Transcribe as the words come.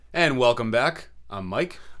And welcome back. I'm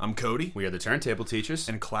Mike. I'm Cody. We are the Turntable Teachers.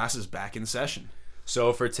 And class is back in session.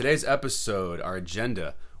 So for today's episode, our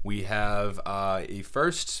agenda, we have a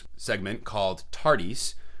first segment called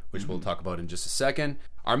Tardies, which we'll talk about in just a second.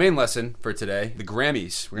 Our main lesson for today, the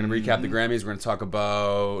Grammys. We're going to recap the Grammys. We're going to talk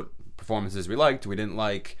about performances we liked, we didn't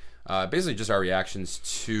like, basically just our reactions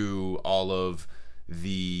to all of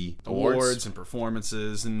the awards and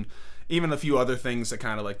performances, and even a few other things that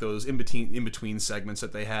kind of like those in between segments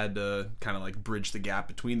that they had to kind of like bridge the gap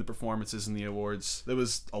between the performances and the awards. There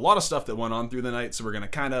was a lot of stuff that went on through the night, so we're going to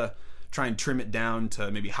kind of try and trim it down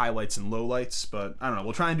to maybe highlights and lowlights, but I don't know,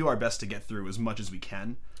 we'll try and do our best to get through as much as we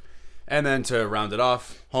can. And then to round it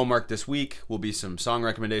off, homework this week will be some song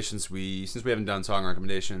recommendations. Since we haven't done song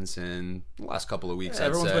recommendations in the last couple of weeks,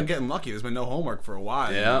 everyone's been getting lucky. There's been no homework for a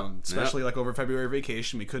while, yeah, especially like over February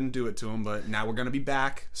vacation. We couldn't do it to them, but now we're going to be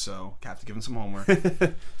back, so have to give them some homework.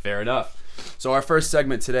 Fair enough. So our first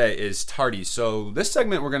segment today is Tardies. So this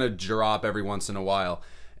segment we're going to drop every once in a while,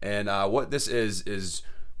 and what this is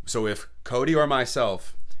so if Cody or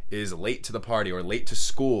myself is late to the party or late to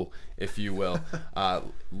school, if you will.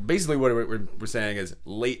 Basically what we're saying is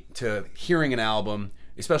late to hearing an album,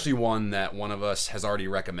 especially one that one of us has already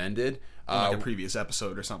recommended. Like a previous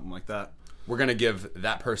episode or something like that. We're going to give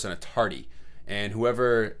that person a tardy. And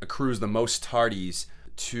whoever accrues the most tardies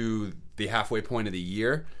to the halfway point of the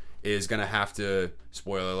year is going to have to,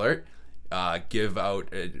 spoiler alert,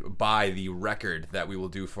 buy the record that we will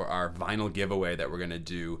do for our vinyl giveaway that we're going to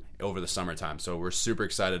do over the summertime. So we're super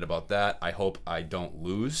excited about that. I hope I don't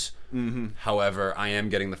lose. However, I am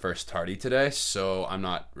getting the first tardy today, so I'm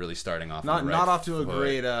not really starting off. Not off to a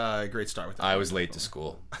great start with that. I was late to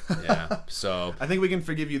school. Yeah, so I think we can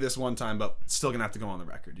forgive you this one time, but still gonna have to go on the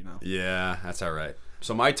record, you know. Yeah, that's all right.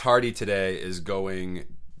 So my tardy today is going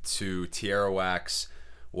to Tierra Whack's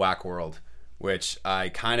Whack World, which I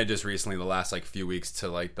kind of just recently, the last like few weeks to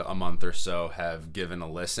like a month or so, have given a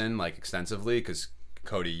listen like extensively, because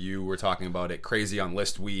Cody, you were talking about it crazy on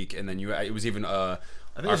list week, and then it was even our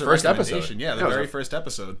first episode. Yeah, the very first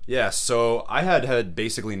episode. Yeah, so I had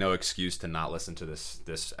basically no excuse to not listen to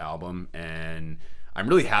this album, and I'm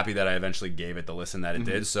really happy that I eventually gave it the listen that it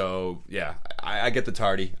did. So yeah, I get the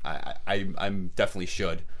tardy. I'm definitely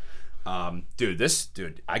should.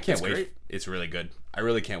 Dude, I can't wait. Great. It's really good. I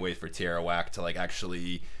really can't wait for Tierra Whack to like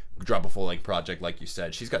actually drop a full length project, like you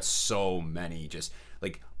said. She's got so many, just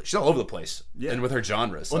like she's all over the place, and with her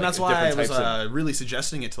genres. Well, like, that's why I was of really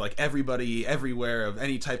suggesting it to like everybody, everywhere, of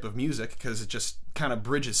any type of music, because it just kind of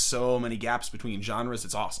bridges so many gaps between genres.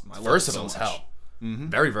 It's awesome. I love versatile it so as hell.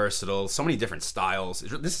 Very versatile. So many different styles.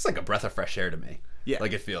 This is like a breath of fresh air to me. Yeah,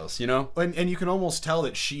 like it feels, you know. And you can almost tell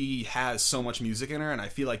that she has so much music in her, and I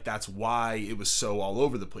feel like that's why it was so all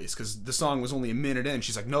over the place. Because the song was only a minute in,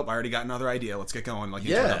 she's like, "Nope, I already got another idea. Let's get going." Like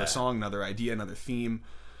into another song, another idea, another theme.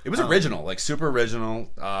 It was original, like super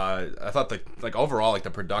original. I thought like overall, like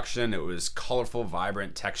the production, it was colorful,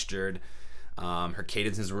 vibrant, textured. Her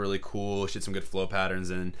cadences were really cool. She had some good flow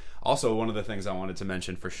patterns, and also one of the things I wanted to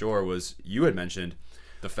mention for sure was you had mentioned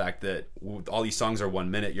the fact that all these songs are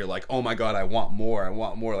 1 minute. You're like, oh my god, I want more.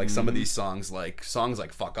 Like some of these songs like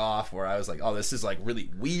Fuck Off, where I was like, oh, this is like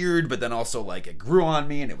really weird, but then also like it grew on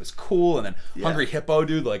me and it was cool. And then Hungry Hippo,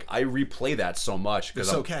 dude, like I replay that so much because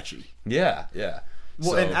it's so catchy. Yeah.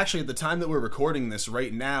 Well, and actually, at the time that we're recording this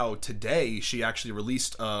right now, today, she actually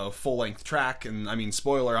released a full-length track. And, I mean,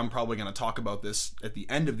 spoiler, I'm probably going to talk about this at the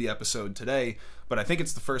end of the episode today. But I think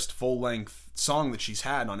it's the first full-length song that she's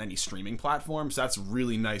had on any streaming platform. So that's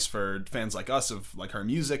really nice for fans like us of, like, her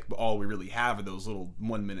music. But all we really have are those little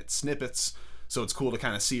 1-minute snippets. So it's cool to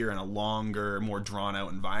kind of see her in a longer, more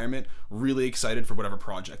drawn-out environment. Really excited for whatever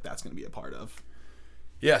project that's going to be a part of.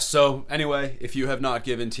 Yeah, so anyway, if you have not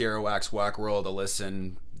given Tierra Whack's Whack World a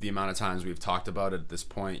listen, the amount of times we've talked about it at this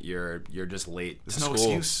point, you're just late to school. There's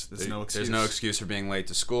no excuse. There's no excuse for being late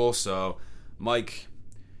to school. So, Mike,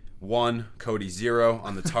 1, Cody 0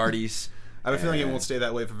 on the tardies. I have a feeling it won't stay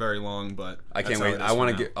that way for very long, but I can't wait. I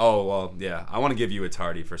want to get. Oh well, yeah. I want to give you a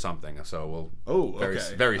tardy for something. So we'll.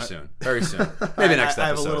 Very soon. Maybe next episode. I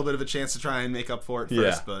have a little bit of a chance to try and make up for it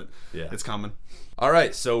first, but it's coming. All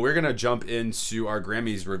right, so we're gonna jump into our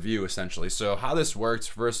Grammys review essentially. So how this works?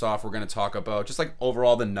 First off, we're gonna talk about just like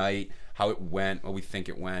overall the night, how it went, what we think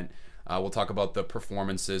it went. We'll talk about the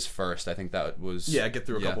performances first. I think that was get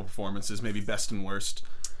through a couple performances, maybe best and worst.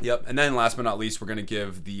 Yep, and then last but not least, we're gonna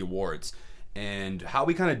give the awards. And how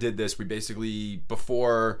we kind of did this, we basically,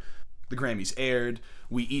 before the Grammys aired,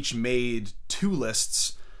 we each made 2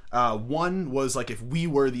 lists. One was like, if we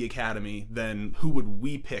were the Academy, then who would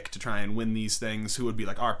we pick to try and win these things? Who would be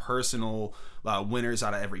like our personal winners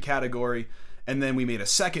out of every category? And then we made a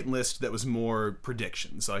second list that was more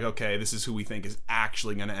predictions. Like, okay, this is who we think is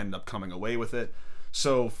actually going to end up coming away with it.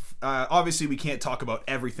 So, obviously, we can't talk about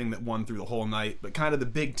everything that won through the whole night, but kind of the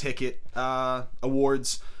big ticket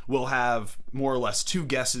awards will have more or less 2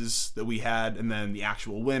 guesses that we had, and then the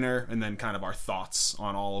actual winner, and then kind of our thoughts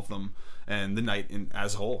on all of them, and the night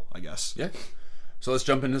as a whole, I guess. Yeah. So let's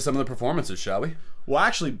jump into some of the performances, shall we? Well,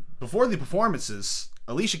 actually, before the performances,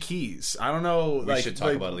 Alicia Keys. I don't know. We should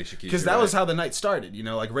talk about Alicia Keys. Because that was how the night started. You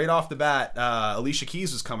know, like right off the bat, Alicia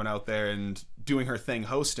Keys was coming out there and doing her thing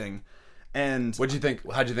hosting. And what'd you think?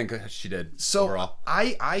 How'd you think she did overall?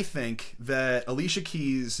 I think that Alicia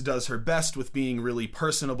Keys does her best with being really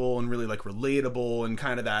personable and really like relatable and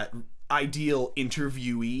kind of that ideal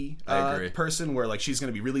interviewee person where like she's going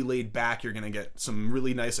to be really laid back. You're going to get some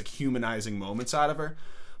really nice like humanizing moments out of her.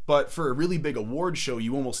 But for a really big award show,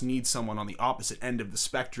 you almost need someone on the opposite end of the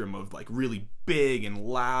spectrum of like really big and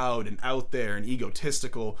loud and out there and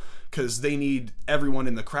egotistical, because they need everyone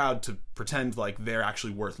in the crowd to pretend like they're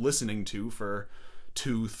actually worth listening to for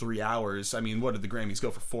 2-3 hours. I mean, what did the Grammys go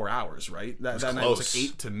for? 4 hours, right? That night was like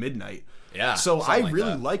 8 to midnight. Yeah. So I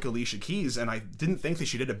really like Alicia Keys, and I didn't think that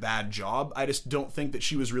she did a bad job. I just don't think that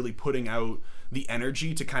she was really putting out the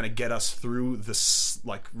energy to kind of get us through this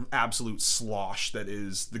like absolute slosh that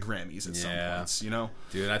is the Grammys at some points, you know?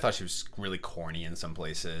 Dude, I thought she was really corny in some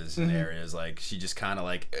places and areas. Like, she just kind of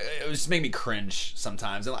like, it just made me cringe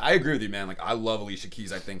sometimes. And I agree with you, man. Like, I love Alicia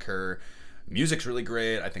Keys. I think her music's really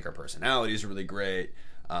great. I think her personality is really great.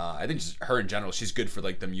 I think just her in general, she's good for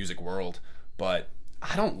like the music world, but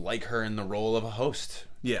I don't like her in the role of a host.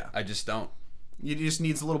 Yeah. I just don't. It just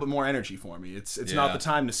needs a little bit more energy for me. It's not the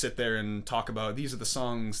time to sit there and talk about these are the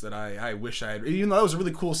songs that I wish I had. Even though that was a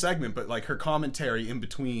really cool segment, but like her commentary in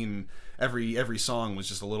between every song was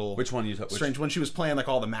just a little Which one you strange. When she was playing like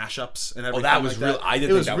all the mashups and everything. Oh, that was like real. I did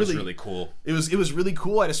think that was really cool. It was really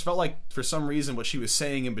cool. I just felt like for some reason what she was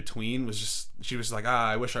saying in between was just she was like,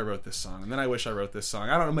 I wish I wrote this song, and then I wish I wrote this song.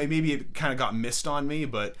 I don't know. Maybe it kind of got missed on me,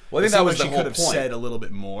 but I think that was the she whole could have point. said a little bit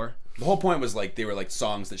more. The whole point was like they were like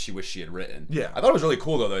songs that she wished she had written. Yeah, I thought it was really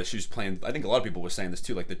cool though that she was playing. I think a lot of people were saying this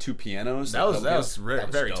too, like the 2 pianos. That was very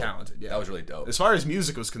dope. talented. Yeah, that was really dope. As far as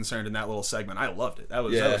music was concerned in that little segment, I loved it. That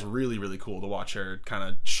was really really cool to watch her kind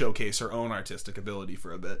of showcase her own artistic ability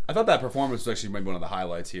for a bit. I thought that performance was actually maybe one of the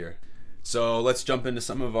highlights here. So let's jump into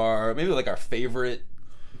some of our maybe like our favorite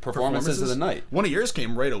performances of the night. One of yours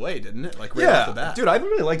came right away, didn't it? Like right off the bat. Dude, I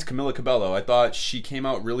really liked Camila Cabello. I thought she came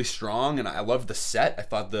out really strong, and I loved the set. I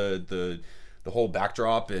thought the whole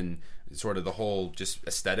backdrop and sort of the whole just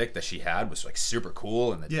aesthetic that she had was like super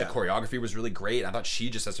cool, and the choreography was really great. I thought she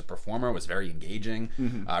just as a performer was very engaging.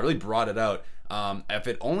 Really brought it out. If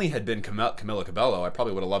it only had been Camila Cabello, I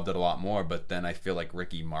probably would have loved it a lot more, but then I feel like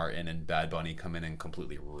Ricky Martin and Bad Bunny come in and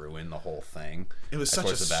completely ruin the whole thing. It was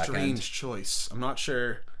such a strange choice. I'm not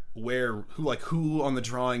sure who on the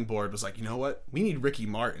drawing board was like, you know what, we need Ricky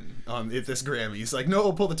Martin at this Grammys. Like, no,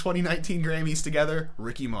 we'll pull the 2019 Grammys together,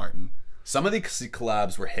 Ricky Martin. Some of these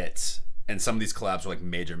collabs were hits, and some of these collabs were like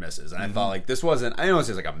major misses. And I thought like this wasn't. I don't want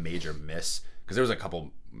to say it's like a major miss because there was a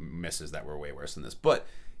couple misses that were way worse than this. But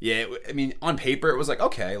yeah, I mean, on paper it was like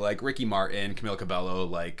okay, like Ricky Martin, Camila Cabello,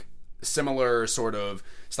 like similar sort of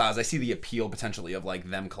styles. I see the appeal potentially of like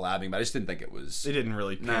them collabing, but I just didn't think it was. It didn't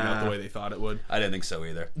really pan out the way they thought it would. I didn't think so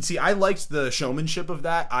either. See, I liked the showmanship of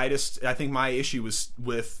that. I think my issue was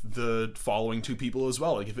with the following 2 people as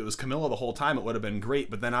well. Like if it was Camila the whole time, it would have been great.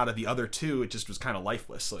 But then out of the other 2, it just was kind of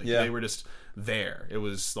lifeless. Like they were just there. It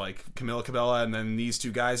was like Camila Cabello and then these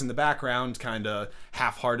 2 guys in the background, kind of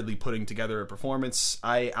half-heartedly putting together a performance.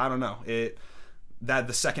 I don't know.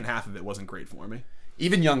 The second half of it wasn't great for me.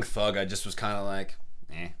 Even Young Thug, I just was kind of like,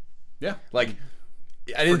 eh. Yeah. Like,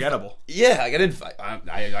 I didn't. Forgettable. Yeah, like I didn't.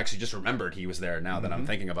 I actually just remembered he was there now that I'm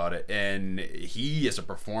thinking about it. And he, as a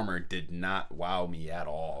performer, did not wow me at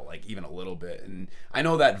all, like even a little bit. And I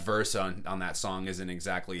know that verse on that song isn't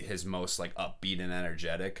exactly his most like upbeat and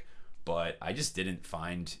energetic, but I just didn't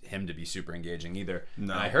find him to be super engaging either.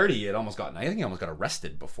 No. And I heard he almost got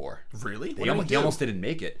arrested before. Really? He almost didn't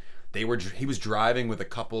make it. He was driving with a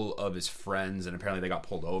couple of his friends, and apparently they got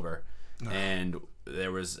pulled over. And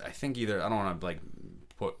there was, I think either, I don't want to like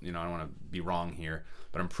put, I don't want to be wrong here,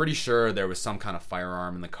 but I'm pretty sure there was some kind of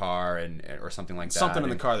firearm in the car or something like that. Something in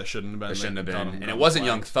the car that shouldn't have been. That shouldn't have been. And it wasn't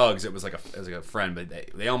Young Thugs. It was like a friend, but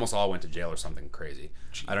they almost all went to jail or something crazy.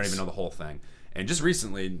 Jeez. I don't even know the whole thing. And just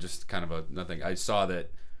recently, just kind of nothing, I saw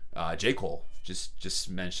that J. Cole just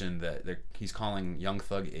mentioned that he's calling Young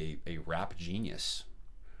Thug a rap genius.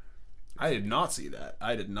 I did not see that.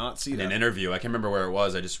 In an interview, I can't remember where it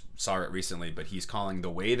was. I just saw it recently, but he's calling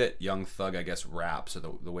the way that Young Thug, I guess, raps, or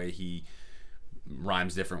the way he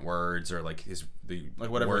rhymes different words or like like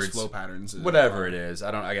whatever words, his flow patterns is. whatever it is.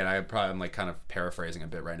 I'm like kind of paraphrasing a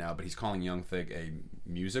bit right now, but he's calling Young Thug a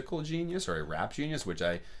musical genius or a rap genius, which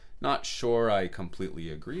I not sure I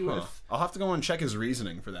completely agree with. I'll have to go and check his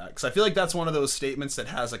reasoning for that, because I feel like that's one of those statements that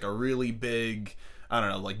has like a really big, I don't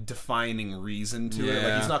know, like defining reason to it.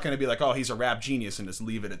 Like he's not going to be like, oh, he's a rap genius and just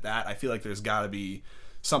leave it at that. I feel like there's got to be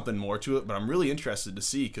something more to it, but I'm really interested to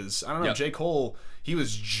see, because I don't know, J. Cole, he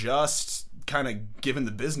was just kind of given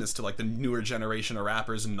the business to like the newer generation of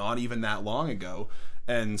rappers not even that long ago.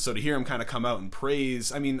 And so to hear him kind of come out and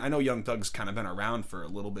praise, I mean, I know Young Thug's kind of been around for a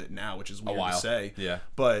little bit now, which is weird to say. Yeah.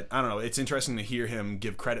 But I don't know, it's interesting to hear him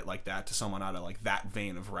give credit like that to someone out of like that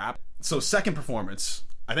vein of rap. So second performance,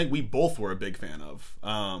 I think we both were a big fan of,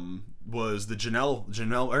 was the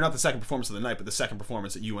Janelle, or not the second performance of the night, but the second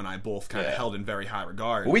performance that you and I both kind of held in very high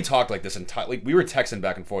regard. Well, we talked like this like we were texting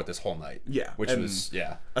back and forth this whole night. Yeah. Which was,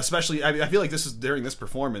 especially, I feel like this is during this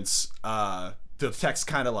performance, the text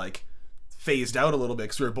kind of like phased out a little bit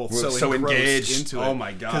because we were both so engaged into it. Oh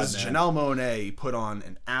my god! Because Janelle Monáe put on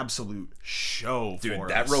an absolute show for us.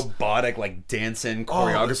 That robotic like dancing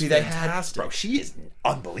choreography they had, bro, she is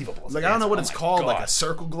unbelievable. Like I don't know what it's called, like a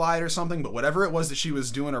circle glide or something, but whatever it was that she was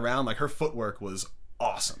doing around, like her footwork was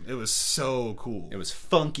awesome. It was so cool. It was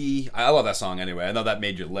funky. I love that song anyway. I know that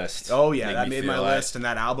made your list. Oh yeah, that made my list, and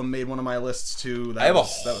that album made one of my lists too. I have a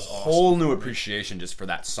whole new appreciation just for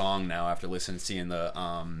that song now after seeing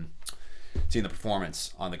the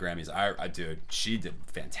performance on the Grammys. Dude, she did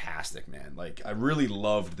fantastic, man. Like, I really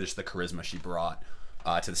loved the charisma she brought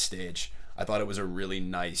to the stage. I thought it was a really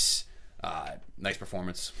nice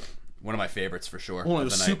performance. One of my favorites for sure. Well, it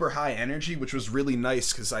was super high energy, which was really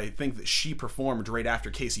nice because I think that she performed right after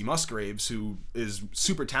Casey Musgraves, who is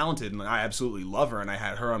super talented, and I absolutely love her, and I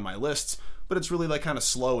had her on my lists, but it's really like kind of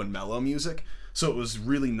slow and mellow music. So it was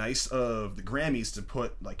really nice of the Grammys to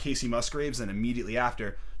put like Casey Musgraves and immediately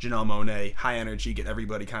after Janelle Monáe, high energy, get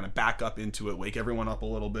everybody kind of back up into it, wake everyone up a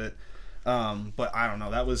little bit. But I don't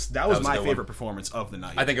know, that was my favorite performance of the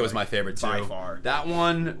night. I think it was my favorite too. By far. That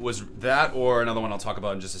one was that, or another one I'll talk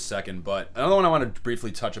about in just a second. But another one I want to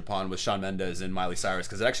briefly touch upon was Shawn Mendes and Miley Cyrus,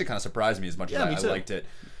 because it actually kind of surprised me as much as I liked it.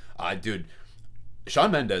 Dude,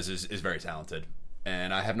 Shawn Mendes is very talented.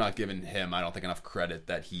 And I have not given him, I don't think, enough credit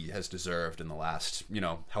that he has deserved in the last,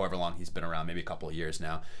 however long he's been around, maybe a couple of years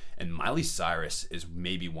now. And Miley Cyrus is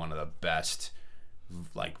maybe one of the best,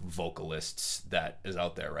 like, vocalists that is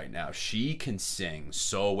out there right now. She can sing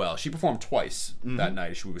so well. She performed twice that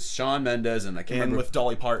night. She was Shawn Mendes and I can't remember. With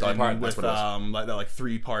Dolly Parton. With that like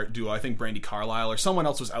 3-part duo. I think Brandi Carlile or someone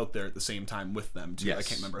else was out there at the same time with them too. Yes. I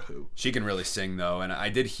can't remember who. She can really sing though, and I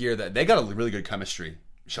did hear that they got a really good chemistry.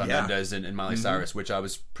 Shawn Mendes and Miley Cyrus, which I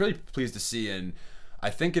was pretty pleased to see. And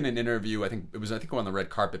I think in an interview, I think on the red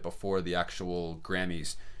carpet before the actual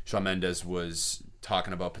Grammys, Shawn Mendes was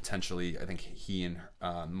talking about potentially, I think he and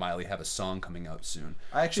Miley have a song coming out soon.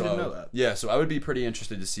 I actually didn't know that. Yeah, so I would be pretty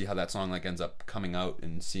interested to see how that song like ends up coming out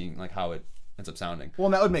and seeing like how it ends up sounding. Well,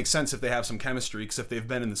 and that would make sense if they have some chemistry, because if they've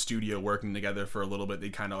been in the studio working together for a little bit, they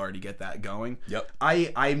kind of already get that going. Yep.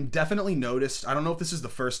 I'm definitely noticed, I don't know if this is the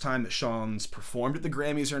first time that Shawn's performed at the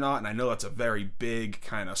Grammys or not, and I know that's a very big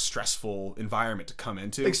kind of stressful environment to come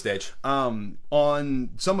into. Big stage. On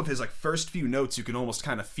some of his like first few notes, you can almost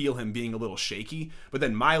kind of feel him being a little shaky, but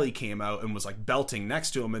then Miley came out and was like belting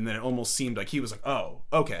next to him, and then it almost seemed like he was like, oh,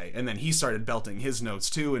 okay, and then he started belting his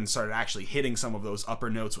notes too and started actually hitting some of those upper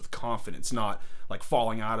notes with confidence, not like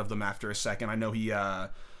falling out of them after a second. I know he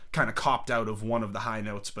kind of copped out of one of the high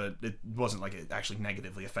notes, but it wasn't like it actually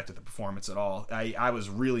negatively affected the performance at all. I was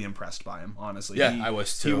really impressed by him, honestly. Yeah, I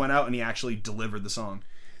was too. He went out and he actually delivered the song.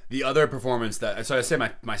 The other performance so I'd say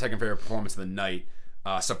my second favorite performance of the night,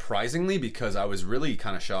 surprisingly, because I was really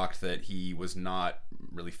kind of shocked that he was not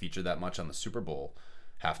really featured that much on the Super Bowl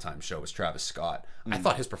halftime show, was Travis Scott. I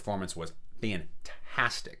thought his performance was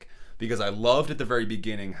fantastic, because I loved at the very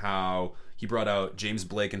beginning how he brought out James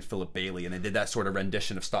Blake and Philip Bailey, and they did that sort of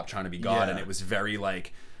rendition of Stop Trying to Be God, and it was very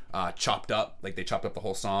like chopped up, like they chopped up the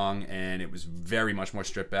whole song, and it was very much more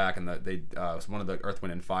stripped back, and one of the Earth,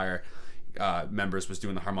 Wind and Fire members was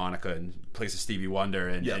doing the harmonica in place of Stevie Wonder,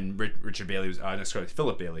 and Richard Bailey was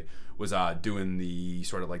Philip Bailey was doing the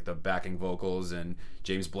sort of like the backing vocals, and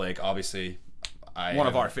James Blake, obviously one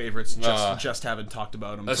of our favorites, just haven't talked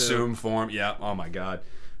about him. Assume Form, yeah, oh my god.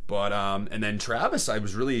 But and then Travis, I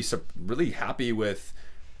was really happy with.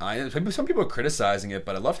 Some people are criticizing it,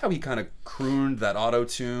 but I loved how he kind of crooned that auto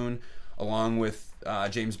tune along with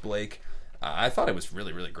James Blake. I thought it was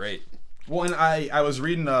really, really great. Well, and I was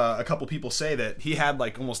reading a couple people say that he had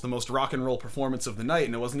like almost the most rock and roll performance of the night,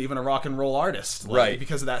 and it wasn't even a rock and roll artist, like, right?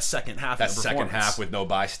 Because of that second half. That of the second half with no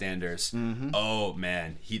bystanders. Mm-hmm. Oh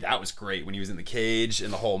man, that was great when he was in the cage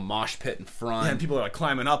and the whole mosh pit in front. Yeah, and people are like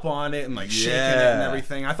climbing up on it and like shaking it and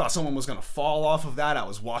everything. I thought someone was gonna fall off of that. I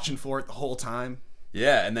was watching for it the whole time.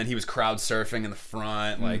 Yeah, and then he was crowd surfing in the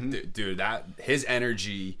front. Like, dude, that his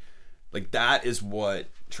energy, like that is what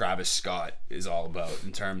Travis Scott is all about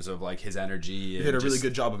in terms of like his energy. He did a really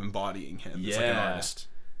good job of embodying him as like an artist.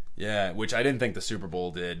 Yeah, which I didn't think the Super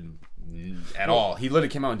Bowl did at all. He literally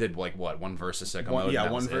came out and did like what, one verse a second.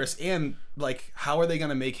 One verse. And like, how are they going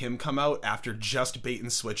to make him come out after just bait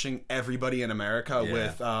and switching everybody in America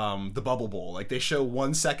with the Bubble Bowl? Like, they show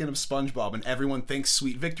 1 second of SpongeBob and everyone thinks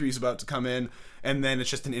Sweet Victory's about to come in, and then it's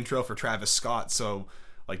just an intro for Travis Scott. So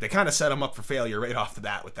like, they kind of set him up for failure right off the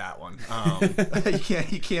bat with that one.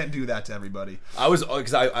 You can't do that to everybody. I was,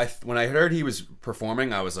 because I when I heard he was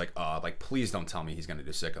performing, I was like, please don't tell me he's going to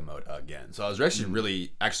do Sicko Mode again. So I was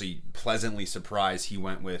actually actually pleasantly surprised he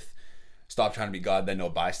went with Stop Trying to Be God, then No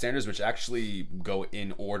Bystanders, which actually go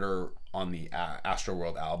in order on the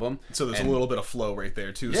Astroworld album. So there's a little bit of flow right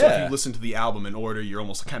there too. So if you listen to the album in order, you're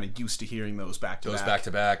almost kind of used to hearing those back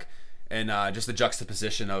to back. And just the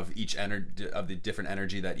juxtaposition of each of the different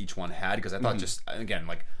energy that each one had, because I thought just, again,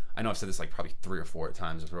 like, I know I've said this like probably 3 or 4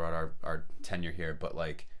 times throughout our tenure here, but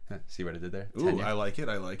like, see what I did there? Ooh, tenure. I like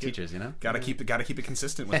it. Teachers, you know, gotta keep it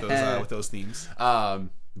consistent with those with those themes.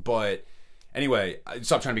 But anyway,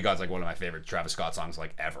 Stop Trying to Be God's like one of my favorite Travis Scott songs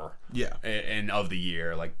like ever. Yeah, and of the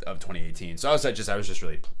year, like of 2018. So I was just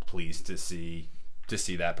really pleased to see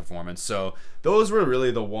that performance. So those were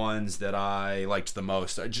really the ones that I liked the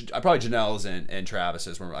most. Probably Janelle's and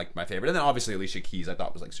Travis's were like my favorite, and then obviously Alicia Keys I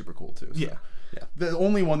thought was like super cool too. So, yeah. The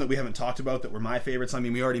only one that we haven't talked about that were my favorites, I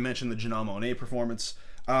mean, we already mentioned the Janelle Monáe performance,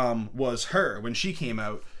 was her when she came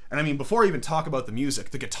out. And I mean, before I even talk about the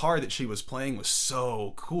music, the guitar that she was playing was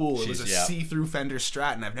so cool. It was a see-through Fender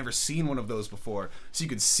Strat, and I've never seen one of those before. So you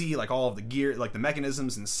could see like all of the gear, like the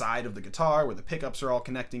mechanisms inside of the guitar where the pickups are all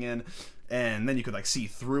connecting in, and then you could like see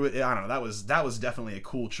through it. I don't know. That was definitely a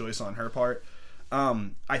cool choice on her part.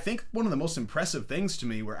 I think one of the most impressive things to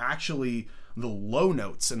me were actually the low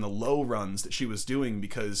notes and the low runs that she was doing,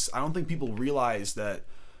 because I don't think people realize that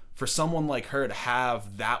for someone like her to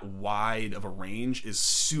have that wide of a range is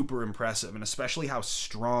super impressive, and especially how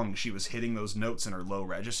strong she was hitting those notes in her low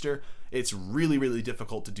register. It's really, really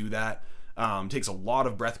difficult to do that. Takes a lot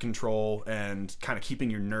of breath control and kind of keeping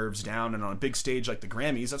your nerves down, and on a big stage like the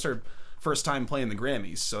Grammys, that's her first time playing the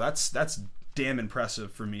Grammys, so that's damn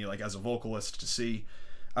impressive for me, like as a vocalist, to see.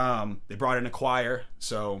 They brought in a choir,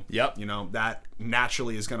 so you know that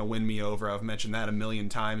naturally is going to win me over. I've mentioned that a million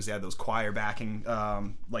times. They had those choir backing,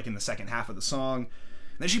 like in the second half of the song.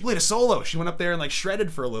 And then she played a solo. She went up there and like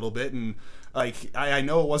shredded for a little bit, and like I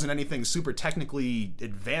know it wasn't anything super technically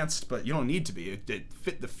advanced, but you don't need to be. It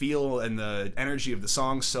fit the feel and the energy of the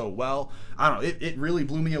song so well. I don't know. It really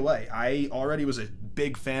blew me away. I already was a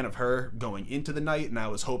big fan of her going into the night, and I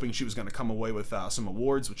was hoping she was going to come away with some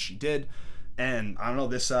awards, which she did. And I don't know,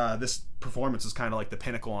 this performance is kind of like the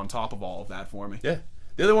pinnacle on top of all of that for me. Yeah.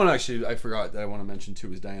 The other one actually I forgot that I want to mention too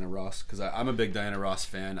was Diana Ross, because I'm a big Diana Ross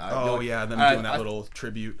fan. Them doing that little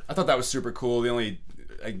tribute. I thought that was super cool. The only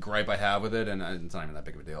gripe I have with it, and it's not even that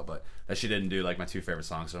big of a deal, but that she didn't do like my 2 favorite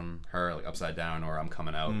songs from her, like Upside Down or I'm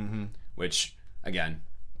Coming Out, which again,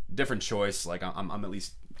 different choice. Like I'm at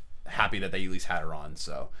least happy that they at least had her on.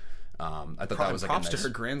 So I thought that was like props to her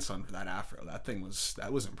grandson for that afro. That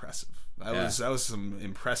was impressive. That was some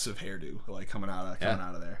impressive hairdo, like coming out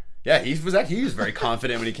of there. Yeah, he was very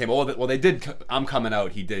confident when he came. Well, they did. I'm Coming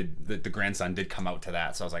Out. He did. The grandson did come out to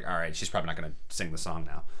that. So I was like, all right, she's probably not going to sing the song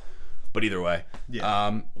now. But either way, do you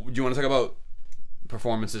want to talk about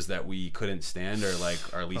performances that we couldn't stand or like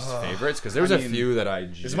our least favorites? Because there was a few that I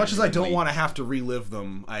as much as I don't want to have to relive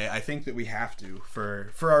them, I think that we have to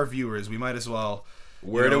for our viewers. We might as well.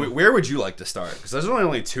 Where would you like to start? Because there's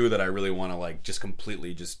only 2 that I really want to like just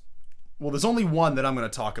completely just. Well, there's only one that I'm going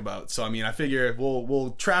to talk about, so I mean, I figure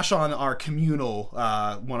we'll trash on our communal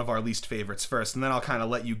one of our least favorites first, and then I'll kind of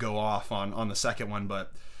let you go off on the second one.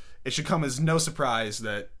 But it should come as no surprise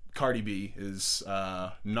that Cardi B is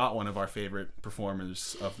not one of our favorite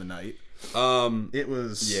performers of the night. It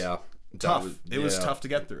was tough. It was tough to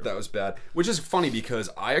get through. That was bad, which is funny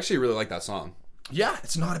because I actually really like that song. Yeah,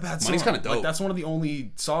 it's not a bad song. Money's kind of dope. Like, that's one of the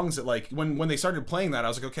only songs that, like, when they started playing that, I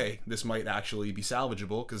was like, okay, this might actually be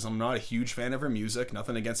salvageable, because I'm not a huge fan of her music.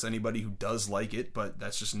 Nothing against anybody who does like it, but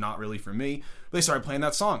that's just not really for me. But they started playing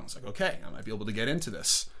that song. I was like, okay, I might be able to get into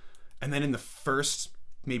this. And then in the first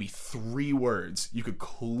maybe 3 words, you could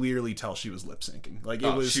clearly tell she was lip syncing. Like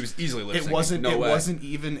she was easily lip syncing. It wasn't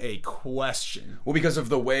even a question. Well, because of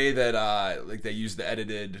the way that like they used the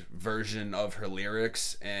edited version of her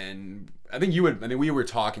lyrics, and we were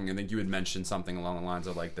talking. I think you had mentioned something along the lines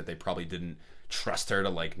of like that they probably didn't trust her to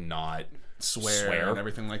like not swear and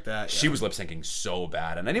everything like that. She was lip syncing so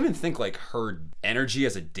bad, and I didn't even think like her energy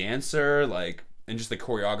as a dancer, like, and just the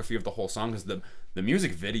choreography of the whole song, because the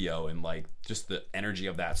music video and like just the energy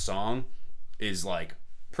of that song is like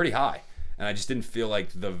pretty high, and I just didn't feel like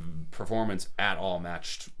the performance at all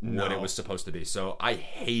matched what it was supposed to be. So I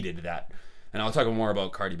hated that, and I'll talk more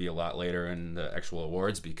about Cardi B a lot later in the actual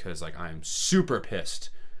awards, because like I'm super pissed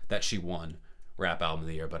that she won Rap Album of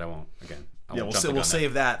the Year, but I won't again. We'll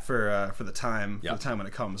save that for the time when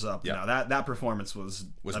it comes up. Yeah, that performance was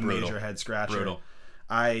a brutal. Major head scratcher. Brutal.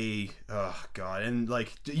 Oh god, and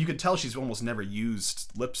like you could tell she's almost never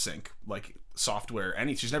used lip sync like software.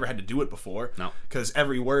 She's never had to do it before. No, because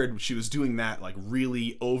every word she was doing that like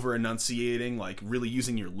really over enunciating, like really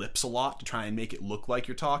using your lips a lot to try and make it look like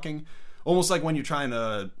you're talking. Almost like when you're trying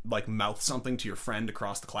to like mouth something to your friend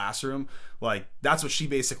across the classroom. Like that's what she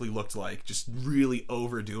basically looked like, just really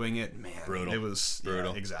overdoing it. Man, brutal. It was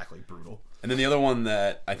brutal. Yeah, exactly, brutal. And then the other one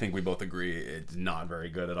that I think we both agree it's not very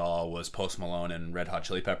good at all was Post Malone and Red Hot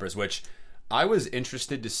Chili Peppers, which I was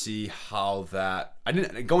interested to see how that.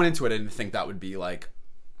 Going into it, I didn't think that would be like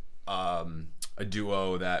a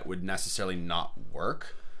duo that would necessarily not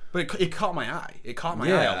work. But it caught my eye. It caught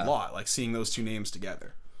my eye a lot, like seeing those two names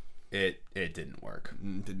together. It didn't work.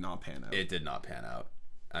 Did not pan out. It did not pan out.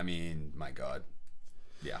 I mean, my God.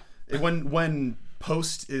 Yeah. When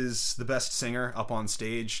Post is the best singer up on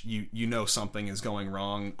stage, you know something is going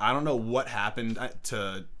wrong. I don't know what happened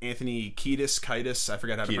to Anthony Kiedis. I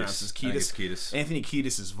forget how to pronounce his Kiedis. Anthony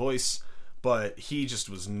Kiedis' voice, but he just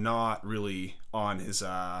was not really on his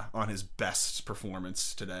best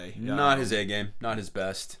performance today. Not his A game. Not his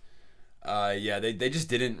best. They just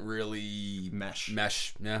didn't really mesh.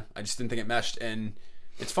 Yeah, I just didn't think it meshed. And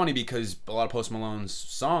it's funny because a lot of Post Malone's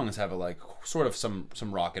songs have a like sort of some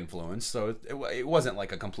rock influence, so it wasn't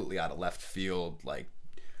like a completely out of left field like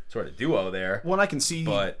sort of duo there. Well, I can see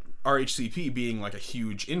RHCP being like a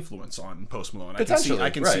huge influence on Post Malone.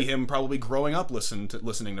 I can see him probably growing up listening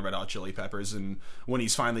to Red Hot Chili Peppers, and when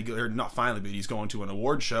he's but he's going to an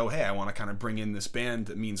award show. Hey, I want to kind of bring in this band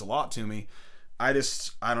that means a lot to me. I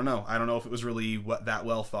don't know. I don't know if it was really that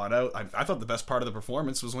well thought out. I thought the best part of the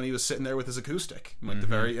performance was when he was sitting there with his acoustic, like the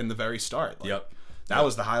very start. Like, that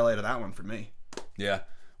was the highlight of that one for me. Yeah,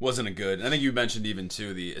 wasn't a good. I think you mentioned even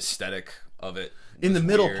too the aesthetic of it in the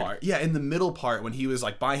middle part. Yeah, in the middle part when he was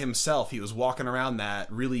like by himself, he was walking around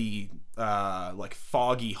that really like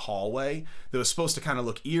foggy hallway that was supposed to kind of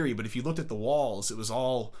look eerie, but if you looked at the walls, it was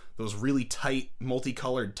all those really tight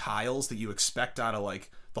multicolored tiles that you expect out of like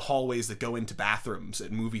the hallways that go into bathrooms at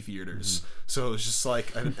movie theaters. So it was just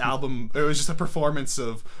like an album. It was just a performance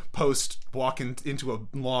of Post walking into a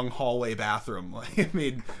long hallway bathroom. Like,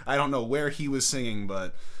 I don't know where he was singing,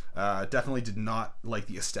 but definitely did not like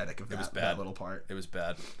the aesthetic of that little part. It was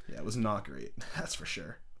bad. Yeah, it was not great. That's for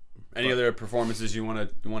sure. Any other performances you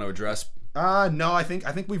want to address? No, I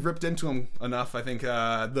think we've ripped into them enough. I think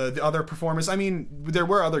the other performers, I mean, there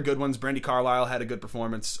were other good ones. Brandi Carlile had a good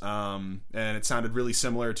performance, and it sounded really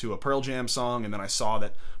similar to a Pearl Jam song. And then I saw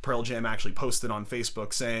that Pearl Jam actually posted on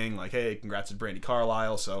Facebook saying like, "Hey, congrats to Brandi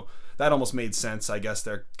Carlile." So that almost made sense. I guess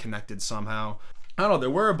they're connected somehow. I don't know. There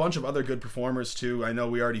were a bunch of other good performers too. I know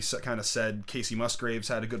we already kind of said Casey Musgraves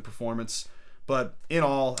had a good performance. But in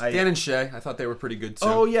all, Dan and Shay, I thought they were pretty good too.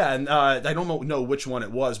 Oh yeah, and I don't know which one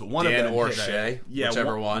it was, but one Dan of them or Shay,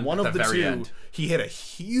 whichever one. One of the two, end. He hit a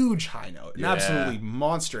huge high note, an absolutely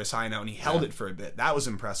monstrous high note, and he held it for a bit. That was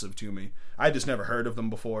impressive to me. I just never heard of them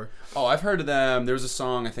before. Oh, I've heard of them. There was a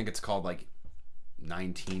song, I think it's called like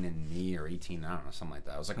 19 and Me or 18, I don't know, something like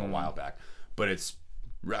that. It was like a while back, but it's.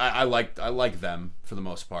 I like them for the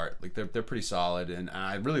most part. Like they're pretty solid, and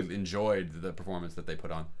I really enjoyed the performance that they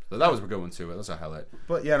put on. So that was a good one too. That was a highlight.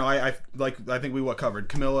 But yeah, no, I think we covered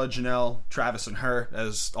Camilla, Janelle, Travis, and her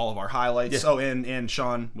as all of our highlights. Yeah. Oh, and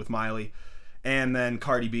Sean with Miley, and then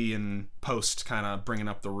Cardi B and Post kind of bringing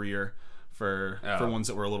up the rear for ones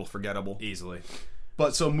that were a little forgettable. Easily.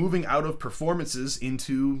 But so moving out of performances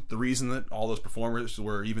into the reason that all those performers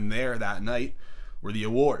were even there that night. Were the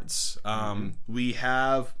awards. We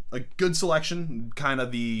have a good selection, kind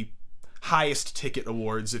of the highest ticket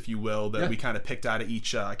awards, if you will, that we kind of picked out of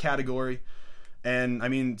each category. And, I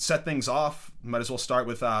mean, set things off, might as well start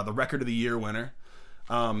with the Record of the Year winner.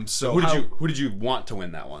 So who did you want to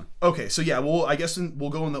win that one? Okay, so yeah, I guess we'll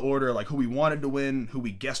go in the order, like who we wanted to win, who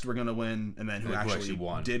we guessed were going to win, and then who actually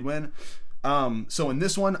did win. So in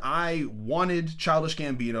this one, I wanted Childish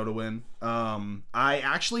Gambino to win. I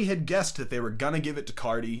actually had guessed that they were going to give it to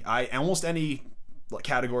Cardi. Almost any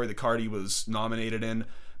category that Cardi was nominated in,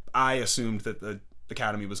 I assumed that the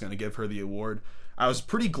Academy was going to give her the award. I was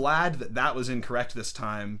pretty glad that was incorrect this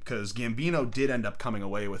time, because Gambino did end up coming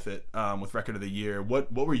away with it, with Record of the Year.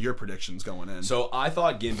 What were your predictions going in? So I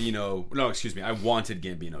thought I wanted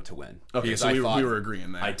Gambino to win. Okay, so we were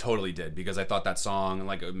agreeing there. I totally did, because I thought that song,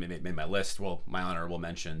 like, it made my list, well, my honorable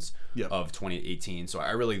mentions of 2018. So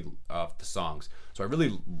I really, the songs. So I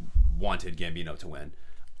really wanted Gambino to win.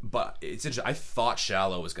 But it's interesting, I thought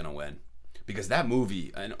Shallow was going to win. Because that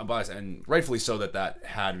movie, and rightfully so,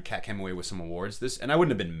 that came away with some awards. And I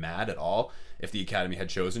wouldn't have been mad at all if the Academy had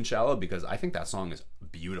chosen Shallow, because I think that song is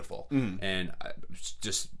beautiful. And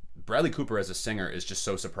just Bradley Cooper as a singer is just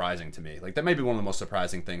so surprising to me. Like, that may be one of the most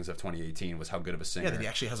surprising things of 2018 was how good of a singer. Yeah, that he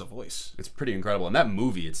actually has a voice. It's pretty incredible. And that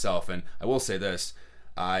movie itself, and I will say this,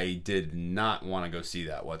 I did not want to go see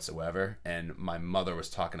that whatsoever. And my mother was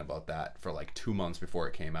talking about that for like 2 months before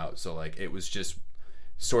it came out. So like, it was just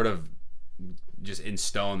sort of just in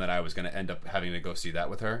stone that I was going to end up having to go see that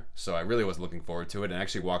with her. So I really was looking forward to it, and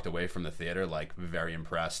actually walked away from the theater like very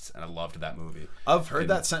impressed, and I loved that movie. I've heard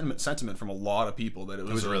that sentiment from a lot of people, that it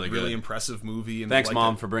was a really impressive movie. And thanks,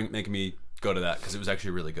 Mom, for making me go to that, because it was actually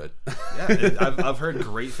really good. I've heard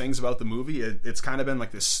great things about the movie. It's kind of been like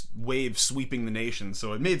this wave sweeping the nation,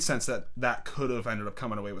 so it made sense that could have ended up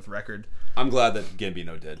coming away with Record. I'm glad that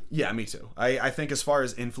Gambino did. Yeah, me too. I think as far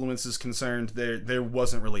as influence is concerned, there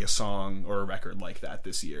wasn't really a song or a record like that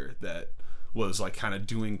this year that was like kind of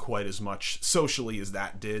doing quite as much socially as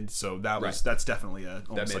that did. So that's definitely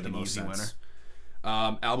almost like an easy winner.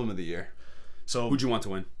 Album of the year. So who'd you want to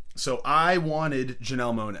win? So I wanted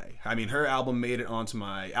Janelle Monáe. I mean, her album made it onto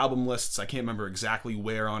my album lists. I can't remember exactly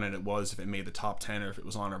where on it was, if it made the top 10 or if it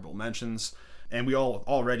was honorable mentions. And we all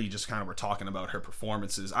already just kind of were talking about her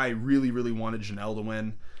performances. I really, really wanted Janelle to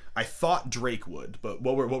win. I thought Drake would, but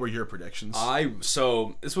what were your predictions?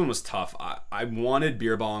 So this one was tough. I wanted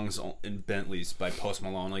Beer Bongs and Bentleys by Post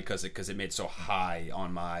Malone, because it made so high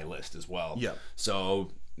on my list as well. Yeah.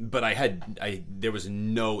 So, but there was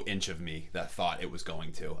no inch of me that thought it was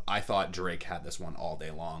going to. I thought Drake had this one all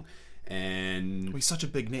day long. And he's such a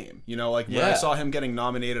big name, when I saw him getting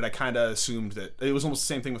nominated, I kind of assumed that it was almost the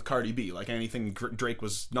same thing with Cardi B. Like, anything Drake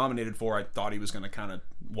was nominated for, I thought he was going to kind of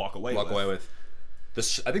walk away with.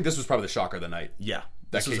 This, I think this was probably the shocker of the night. Yeah,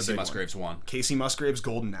 that Casey Musgraves won. Casey Musgraves'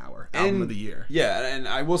 Golden Hour, album of the year. Yeah, and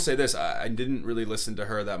I will say this: I didn't really listen to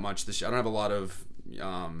her that much this year. I don't have a lot of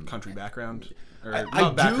country background.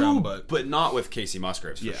 But not with Casey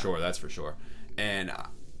Musgraves for sure. That's for sure. And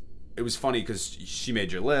it was funny because she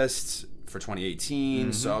made your list for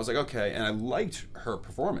 2018, so I was like, okay, and I liked her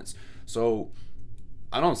performance. So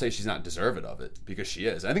I don't say she's not deserving of it, because she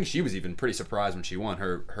is. I think she was even pretty surprised when she won.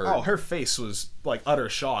 Her face was like utter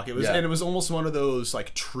shock. It was, and it was almost one of those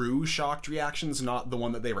like true shocked reactions, not the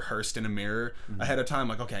one that they rehearsed in a mirror ahead of time.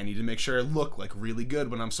 Like, okay, I need to make sure I look like really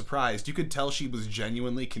good when I'm surprised. You could tell she was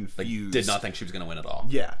genuinely confused. Like, did not think she was going to win at all.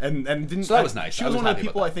 Yeah, and didn't. So that was nice. She was one of the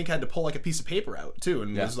people I think had to pull like a piece of paper out too,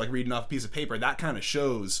 and was like reading off a piece of paper. That kind of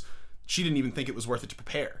shows she didn't even think it was worth it to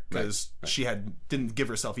prepare, because she didn't give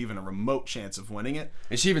herself even a remote chance of winning it.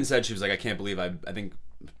 And she even said, she was like, I can't believe I think,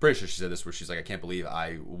 pretty sure she said this, where she's like, I can't believe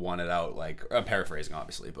I won it out, like, I'm paraphrasing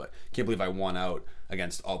obviously, but can't believe I won out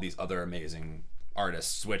against all these other amazing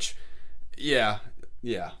artists, which,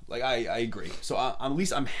 like, I agree. So at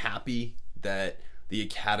least I'm happy that the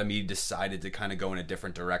Academy decided to kind of go in a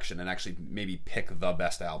different direction and actually maybe pick the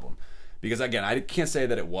best album. Because, again, I can't say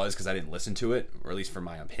that it was, because I didn't listen to it, or at least for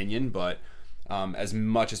my opinion, but as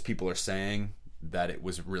much as people are saying that it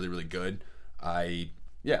was really, really good, I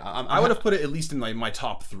would have put it at least in my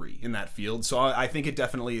top 3 in that field. So I think it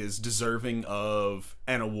definitely is deserving of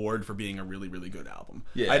an award for being a really, really good album.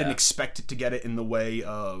 Yeah. I didn't expect it to get it in the way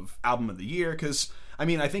of Album of the Year, because I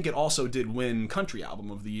mean, I think it also did win Country Album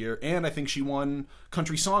of the Year, and I think she won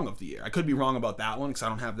Country Song of the Year. I could be wrong about that one, because I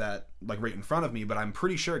don't have that like right in front of me, but I'm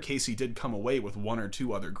pretty sure Casey did come away with 1 or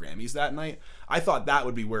 2 other Grammys that night. I thought that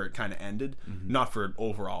would be where it kind of ended, not for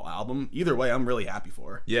overall album. Either way, I'm really happy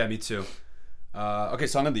for her. Yeah, me too. Okay,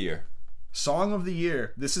 Song of the Year. Song of the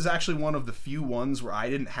Year. This is actually one of the few ones where I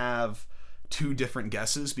didn't have 2 different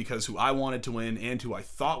guesses, because who I wanted to win and who I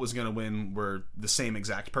thought was going to win were the same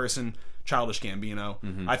exact person, Childish Gambino.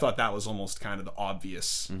 I thought that was almost kind of the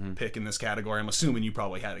obvious pick in this category. I'm assuming you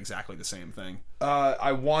probably had exactly the same thing.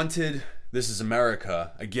 I wanted This Is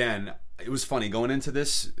America. Again, it was funny going into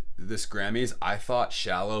this Grammys. I thought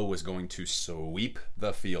 "Shallow" was going to sweep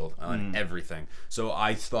the field on everything. So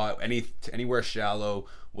I thought anywhere "Shallow"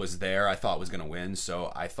 was there, I thought was going to win.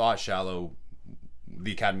 So I thought "Shallow,"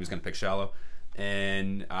 the Academy was going to pick "Shallow,"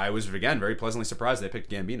 and I was again very pleasantly surprised they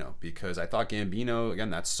picked Gambino, because I thought Gambino, again,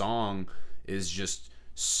 that song is just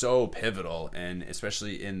so pivotal, and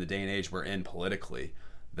especially in the day and age we're in politically,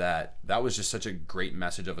 that was just such a great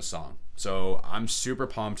message of a song. So I'm super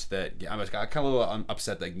pumped that I was kind of a little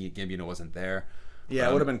upset that Gambino wasn't there. Yeah,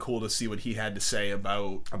 it would have been cool to see what he had to say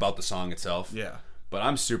about the song itself. Yeah. But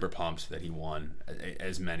I'm super pumped that he won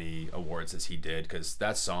as many awards as he did, because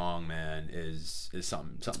that song, man, is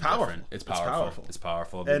something powerful. different. It's powerful. It's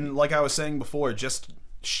powerful. And like I was saying before, just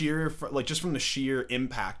from the sheer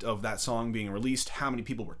impact of that song being released, how many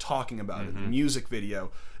people were talking about it, the music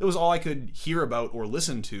video, it was all I could hear about or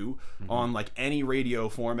listen to on like any radio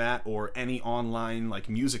format or any online like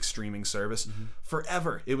music streaming service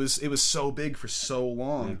forever. It was so big for so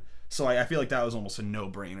long. So I feel like that was almost a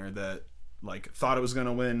no-brainer. That like thought it was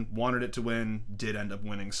gonna win, wanted it to win, did end up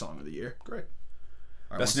winning Song of the Year. Great.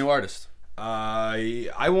 Best new artist.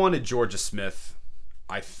 I wanted Georgia Smith.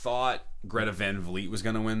 I thought Greta Van Vliet was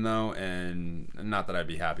going to win, though, and not that I'd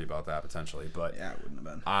be happy about that, potentially, but yeah, it wouldn't have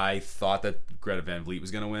been. I thought that Greta Van Vliet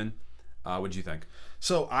was going to win. What'd you think?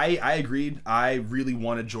 So I agreed. I really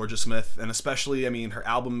wanted Georgia Smith, and especially, I mean, her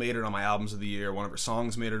album made it on my albums of the year. One of her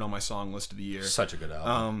songs made it on my song list of the year. Such a good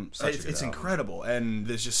album. It's incredible, and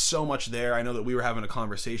there's just so much there. I know that we were having a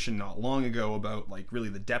conversation not long ago about like really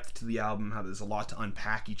the depth to the album, how there's a lot to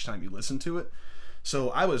unpack each time you listen to it. So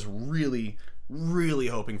I was really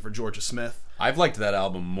hoping for Georgia Smith. I've liked that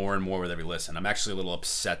album more and more with every listen. I'm actually a little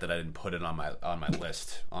upset that I didn't put it on my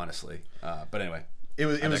list, honestly. But anyway, it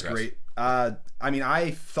was great. I mean,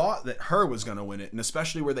 I thought that Her was going to win it, and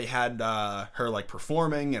especially where they had her like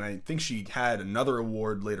performing, and I think she had another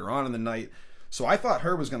award later on in the night. So I thought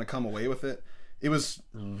Her was going to come away with it. It was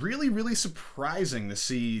really surprising to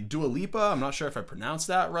see Dua Lipa. I'm not sure if I pronounced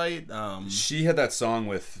that right. She had that song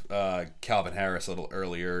with Calvin Harris a little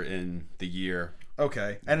earlier in the year.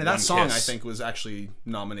 Okay, and that song I think was actually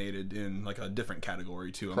nominated in like a different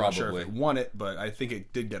category too. I'm not sure if it won it, but I think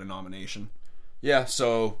it did get a nomination. Yeah,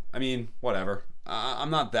 so I mean, whatever. I'm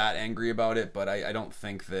not that angry about it, but I don't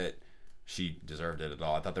think that she deserved it at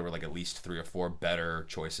all. I thought there were like at least 3 or 4 better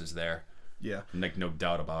choices there. Yeah, like no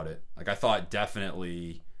doubt about it. Like I thought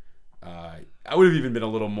definitely, I would have even been a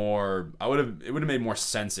little more. It would have made more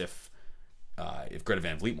sense if Greta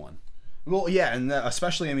Van Vliet won. Well, yeah, and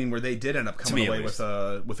especially I mean where they did end up coming away with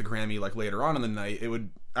a Grammy like later on in the night. It would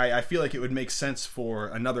I feel like it would make sense for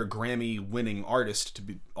another Grammy winning artist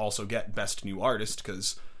to also get Best New Artist,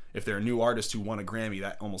 because if they're a new artist who won a Grammy,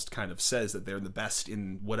 that almost kind of says that they're the best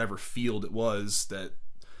in whatever field it was that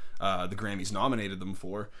the Grammys nominated them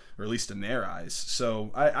for, or at least in their eyes.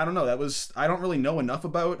 So I don't know. I don't really know enough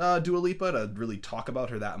about Dua Lipa to really talk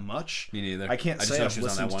about her that much. Me neither. I can't say I've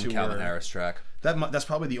listened to her. Calvin Harris track. That's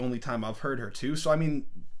probably the only time I've heard her too. So I mean,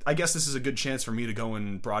 I guess this is a good chance for me to go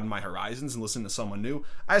and broaden my horizons and listen to someone new.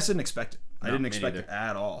 I just didn't expect it. I didn't expect it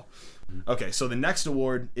at all. Okay, so the next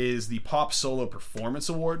award is the Pop Solo Performance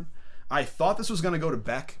Award. I thought this was going to go to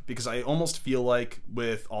Beck, because I almost feel like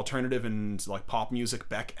with alternative and like pop music,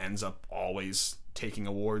 Beck ends up always taking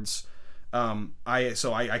awards. I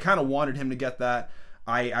kind of wanted him to get that.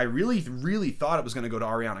 I really thought it was going to go to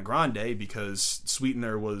Ariana Grande, because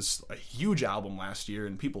Sweetener was a huge album last year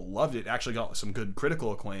and people loved it. Actually got some good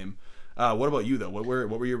critical acclaim. What about you though? What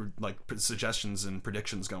were your like suggestions and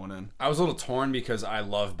predictions going in? I was a little torn because I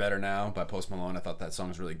love Better Now by Post Malone. I thought that song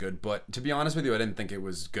was really good, but to be honest with you, I didn't think it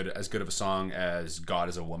was as good of a song as God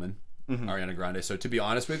Is a Woman, Ariana Grande. So to be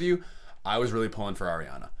honest with you, I was really pulling for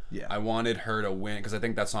Ariana. Yeah, I wanted her to win because I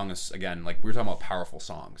think that song is, again, like we were talking about powerful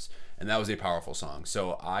songs, and that was a powerful song.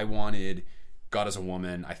 So I wanted God Is a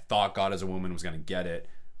Woman. I thought God Is a Woman was going to get it.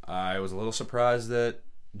 I was a little surprised that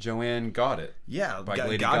Joanne got it. Yeah, by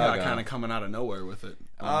Lady Gaga kind of coming out of nowhere with it.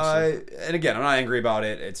 And again, I'm not angry about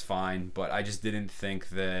it. It's fine, but I just didn't think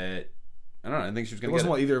that. I don't know. I didn't think she was going to get it. It wasn't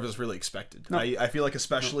what either of us really expected. No. I feel like,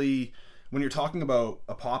 especially when you're talking about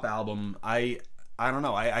a pop album, I don't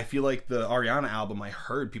know. I feel like the Ariana album, I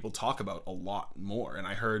heard people talk about a lot more, and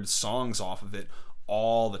I heard songs off of it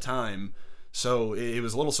all the time. So it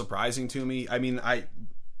was a little surprising to me. I mean,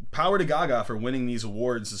 power to Gaga for winning these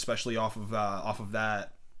awards, especially off of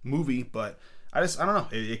that movie, but I don't know.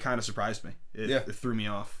 It kind of surprised me. It threw me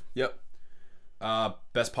off. Yep.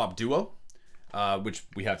 Best pop duo, which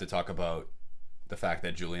we have to talk about the fact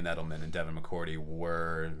that Julian Edelman and Devin McCourty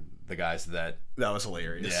were the guys that was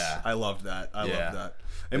hilarious. Yeah. I loved that. I Yeah. loved that.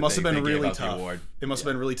 It must have been they gave really out the tough. award. It must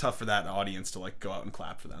have been really tough for that audience to like go out and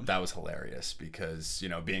clap for them. That was hilarious because, you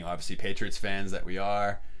know, being obviously Patriots fans that we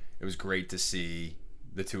are, it was great to see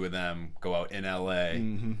the two of them go out in LA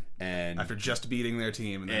and After just beating their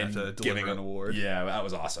team and then have to deliver an award. Yeah, that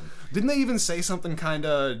was awesome. Didn't they even say something kind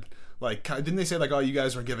of like, didn't they say like, oh, you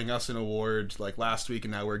guys were giving us an award like last week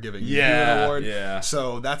and now we're giving you an award? Yeah.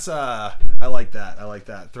 So that's I like that. I like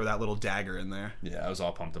that. Throw that little dagger in there. Yeah, I was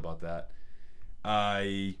all pumped about that.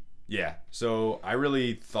 So I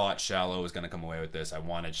really thought Shallow was going to come away with this. I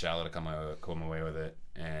wanted Shallow to come away with it,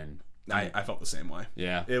 and I felt the same way.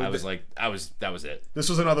 yeah, that was it. This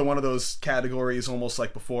was another one of those categories, almost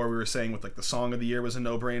like before we were saying with like the song of the year was a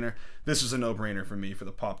no-brainer. This was a no-brainer for me for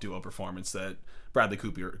the pop duo performance that Bradley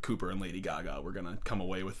Cooper and Lady Gaga were gonna come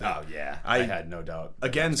away with it. Oh yeah, I had no doubt.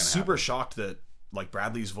 Again, super shocked that like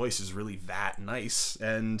Bradley's voice is really that nice,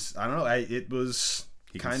 and I don't know, it was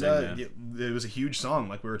kind of it was a huge song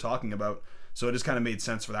like we were talking about, so it just kind of made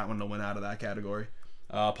sense for that one to win out of that category.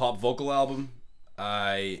 Pop vocal album.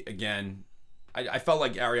 I felt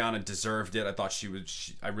like Ariana deserved it. I thought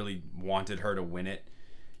I really wanted her to win it,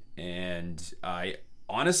 and I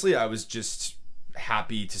was just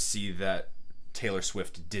happy to see that Taylor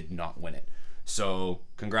Swift did not win it. So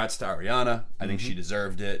congrats to Ariana. I think she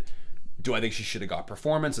deserved it. Do I think she should have got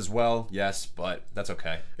performance as well? Yes, but that's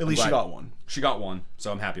okay. At least she got one. She got one,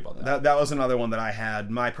 so I'm happy about that. That was another one that I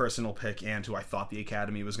had my personal pick and who I thought the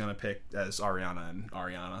Academy was going to pick as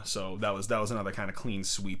Ariana. So that was another kind of clean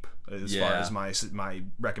sweep as far as my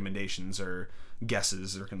recommendations or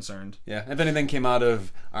guesses are concerned. Yeah, if anything came out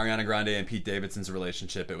of Ariana Grande and Pete Davidson's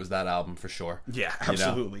relationship, it was that album for sure. Yeah,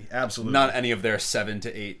 absolutely. Absolutely. Not any of their 7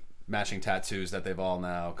 to 8 matching tattoos that they've all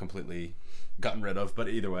now completely gotten rid of, but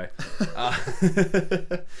either way.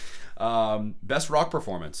 Best rock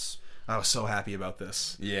performance. I was so happy about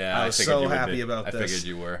this. Yeah, I was so happy about this. I figured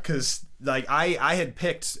you were. Because like I had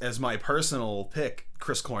picked as my personal pick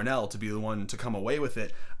Chris Cornell to be the one to come away with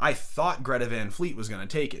it. I thought Greta Van Fleet was going to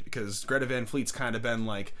take it because Greta Van Fleet's kind of been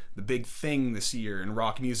like the big thing this year in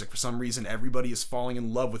rock music. For some reason, everybody is falling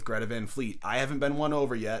in love with Greta Van Fleet. I haven't been won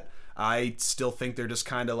over yet. I still think they're just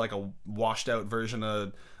kind of like a washed out version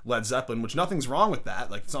of Led Zeppelin, which nothing's wrong with that.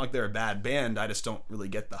 Like, it's not like they're a bad band. I just don't really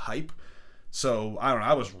get the hype. So, I don't know.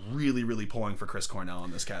 I was really, really pulling for Chris Cornell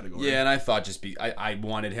in this category. Yeah, and I thought I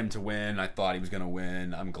wanted him to win. I thought he was going to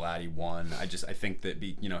win. I'm glad he won. I think that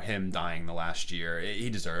him dying the last year, he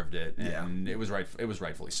deserved it, and it was right. It was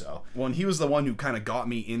rightfully so. Well, and he was the one who kind of got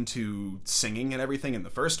me into singing and everything in the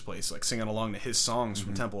first place, like singing along to his songs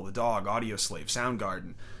from Temple of the Dog, Audio Slave,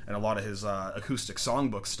 Soundgarden, and a lot of his acoustic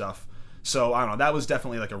songbook stuff. So, I don't know. That was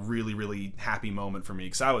definitely like a really, really happy moment for me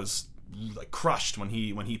because I was like crushed when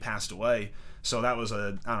he passed away. So that was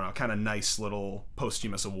a kind of nice little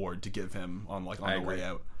posthumous award to give him on the way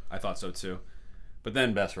out. I thought so too. But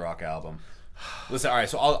then best rock album. Listen, all right.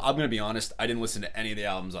 So I'm gonna be honest. I didn't listen to any of the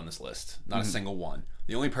albums on this list. Not a single one.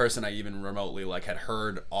 The only person I even remotely had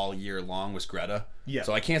heard all year long was Greta. Yeah.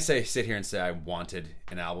 So I can't sit here and say I wanted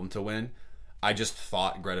an album to win. I just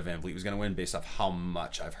thought Greta Van Fleet was gonna win based off how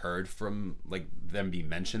much I've heard from them be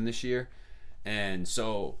mentioned this year. And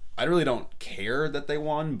so I really don't care that they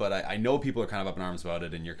won, but I know people are kind of up in arms about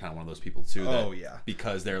it, and you're kind of one of those people too.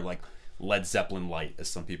 Because they're like Led Zeppelin light, as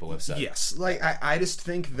some people have said. Yes, I just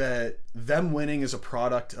think that them winning is a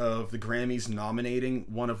product of the Grammys nominating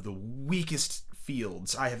one of the weakest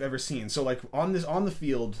fields I have ever seen. So on the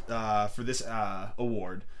field for this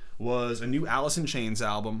award was a new Alice in Chains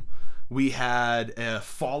album. We had a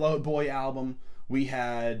Fall Out Boy album. We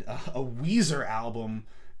had a Weezer album.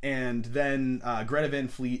 And then Greta Van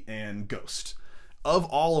Fleet and Ghost. Of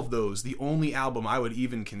all of those, the only album I would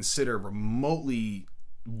even consider remotely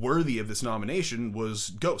worthy of this nomination was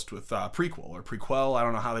Ghost with Prequel. I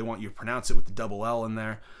don't know how they want you to pronounce it with the double L in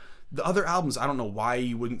there. The other albums, I don't know why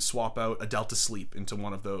you wouldn't swap out A Delta Sleep into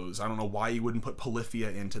one of those. I don't know why you wouldn't put Polyphia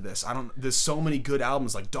into this. There's so many good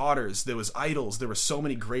albums like Daughters, there was Idols, there were so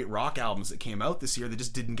many great rock albums that came out this year that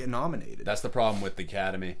just didn't get nominated. That's the problem with the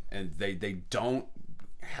Academy, and they don't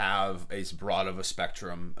have as broad of a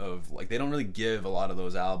spectrum of they don't really give a lot of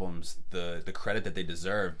those albums the credit that they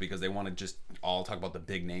deserve because they want to just all talk about the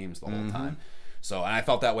big names the whole time. So, and I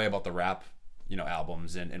felt that way about the rap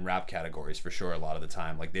albums and rap categories for sure a lot of the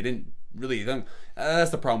time. They didn't really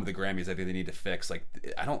that's the problem with the Grammys. I think they need to fix.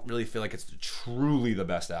 I don't really feel like it's truly the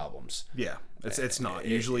best albums. Yeah, it's not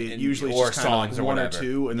usually or just songs or one whatever. or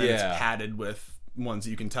two, and then it's padded with ones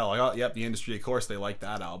that you can tell, like, oh, yep, the industry, of course, they like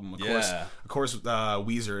that album. Of course,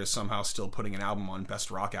 Weezer is somehow still putting an album on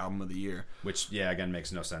Best Rock Album of the Year. Which, yeah, again,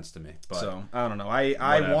 makes no sense to me. But so, I don't know.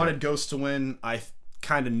 I wanted Ghost to win. I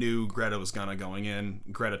kind of knew Greta was gonna going in.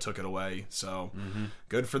 Greta took it away, so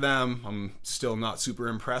good for them. I'm still not super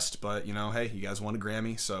impressed, but, you know, hey, you guys won a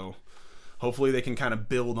Grammy, so hopefully they can kind of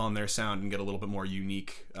build on their sound and get a little bit more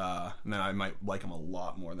unique. And then I might like them a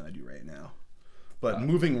lot more than I do right now. But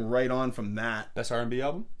moving right on from that, Best R&B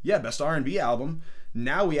album? Yeah, Best R&B album.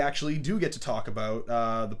 Now we actually do get to talk about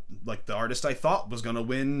the artist I thought was going to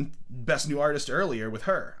win Best New Artist earlier with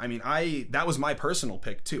her. I mean, that was my personal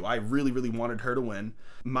pick too. I really, really wanted her to win.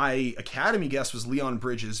 My Academy guess was Leon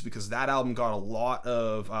Bridges because that album got a lot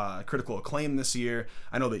of critical acclaim this year.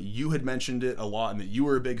 I know that you had mentioned it a lot and that you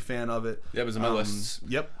were a big fan of it. Yeah, it was on my list.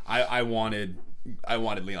 Yep. I wanted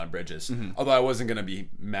Leon Bridges, although I wasn't going to be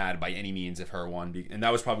mad by any means if her won, and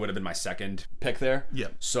that would have been my second pick there. Yeah.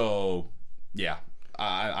 So, yeah,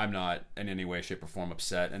 I'm not in any way, shape, or form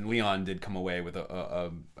upset. And Leon did come away with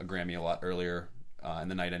a Grammy a lot earlier in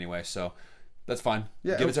the night anyway, so that's fine.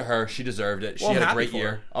 Yeah, give it to her. She deserved it. She had a great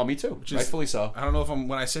year. Oh, me too. Rightfully so. I don't know if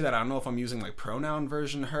when I say that, I don't know if I'm using like pronoun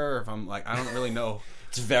version her, or if I'm like, I don't really know.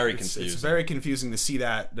 It's very confusing. It's very confusing to see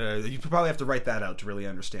that. You probably have to write that out to really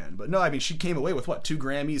understand. But no, I mean, she came away with 2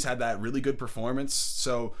 Grammys, had that really good performance.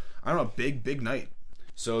 So, I don't know, big night.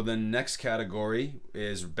 So, the next category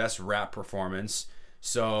is Best Rap Performance.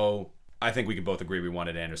 So, I think we could both agree we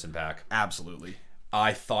wanted Anderson .Paak. Absolutely.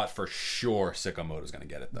 I thought for sure Sicko Mode was going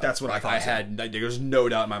to get it, though. That's what I thought. There was no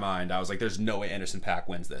doubt in my mind. I was like, there's no way Anderson .Paak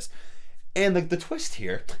wins this. And the twist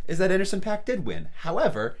here is that Anderson .Paak did win.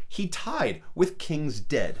 However, he tied with King's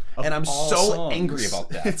Dead. And I'm so angry about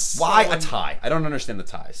that. Why a tie? I don't understand the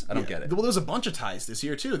ties. I don't get it. Well, there was a bunch of ties this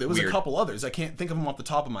year, too. There was a couple others. I can't think of them off the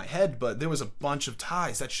top of my head, but there was a bunch of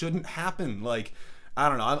ties. That shouldn't happen. Like, I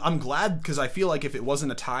don't know. I'm glad because I feel like if it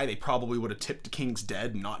wasn't a tie, they probably would have tipped King's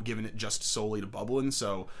Dead and not given it just solely to Bubbling.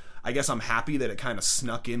 So I guess I'm happy that it kind of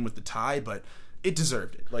snuck in with the tie, but it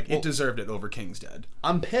deserved it. It deserved it over King's Dead.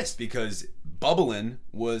 I'm pissed because Bubblin'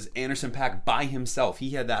 was Anderson .Paak by himself.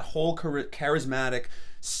 He had that whole charismatic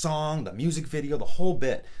song, the music video, the whole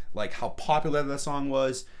bit. Like how popular that song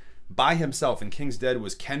was by himself. And King's Dead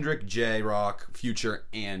was Kendrick, J-Rock, Future,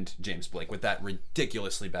 and James Blake with that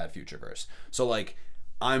ridiculously bad Future verse. So like,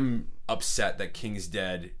 I'm upset that King's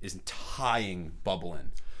Dead is tying Bubblin'.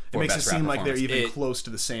 It makes it seem like they're even close to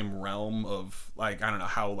the same realm of, like, I don't know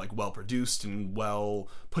how, like, well produced and well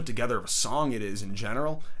put together of a song it is in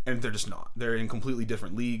general, and they're just not. They're in completely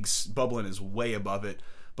different leagues. Bubblin' is way above it,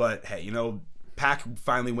 but hey, you know, Paak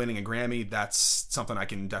finally winning a Grammy, that's something I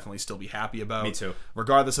can definitely still be happy about. Me too.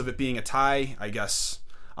 Regardless of it being a tie, I guess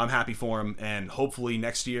I'm happy for him, and hopefully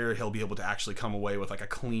next year he'll be able to actually come away with like a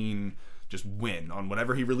clean just win on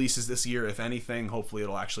whatever he releases this year. If anything, hopefully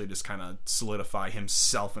it'll actually just kind of solidify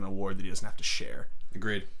himself an award that he doesn't have to share.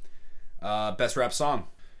 Agreed. Best rap song.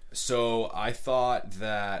 So I thought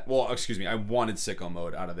that, I wanted Sicko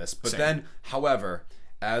Mode out of this. But then, however,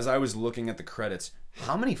 as I was looking at the credits,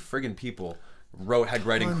 how many friggin' people had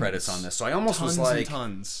writing credits on this? So I almost was like,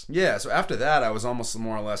 tons. Yeah, so after that, I was almost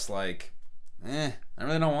more or less like, I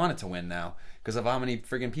really don't want it to win now because of how many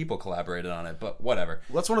friggin' people collaborated on it, but whatever.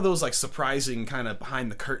 Well, that's one of those like surprising kind of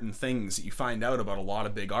behind the curtain things that you find out about a lot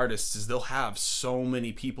of big artists is they'll have so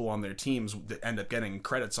many people on their teams that end up getting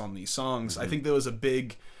credits on these songs. I think there was a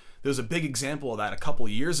big example of that a couple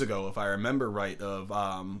of years ago, if I remember right, of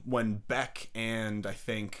when Beck and I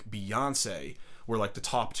think Beyonce were like the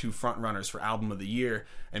top 2 frontrunners for Album of the Year,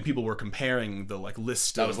 and people were comparing the like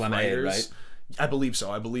list of Lemonade, writers. Right? I believe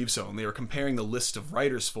so. And they were comparing the list of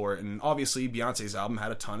writers for it, and obviously Beyonce's album had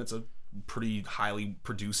a ton. It's a pretty highly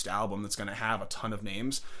produced album that's going to have a ton of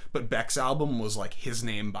names, but Beck's album was like his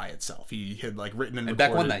name by itself. He had like written and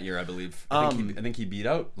Beck won that year, I believe. I think he beat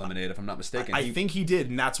out Lemonade, if I'm not mistaken. I think he did,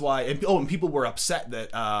 and that's why. And people were upset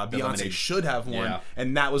that Beyonce should have won,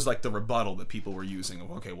 and that was like the rebuttal that people were using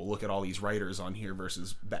of, okay, well, look at all these writers on here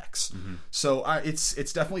versus Beck's. So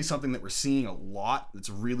it's definitely something that we're seeing a lot. It's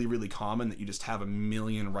really, really common that you just have a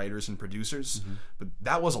million writers and producers, but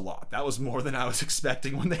that was a lot. That was more than I was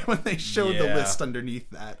expecting when they showed the list underneath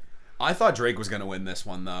that. I thought Drake was going to win this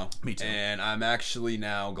one, though. Me too. And I'm actually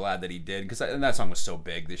now glad that he did, because that song was so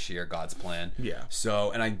big this year, God's Plan. Yeah. So,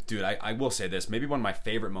 and I will say this, maybe one of my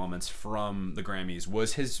favorite moments from the Grammys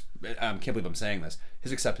was his, I can't believe I'm saying this,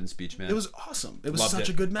 his acceptance speech, man. It was awesome. It was such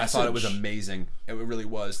a good message. I thought it was amazing. It really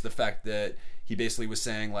was. The fact that he basically was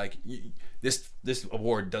saying, like, this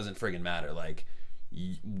award doesn't friggin' matter. Like,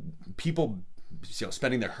 people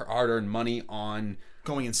spending their hard-earned money on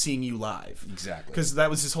going and seeing you live. Exactly. Because that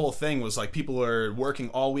was his whole thing, was like people are working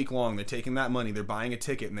all week long, they're taking that money, they're buying a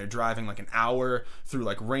ticket, and they're driving like an hour through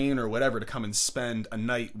like rain or whatever to come and spend a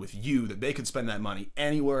night with you, that they could spend that money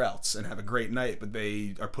anywhere else and have a great night, but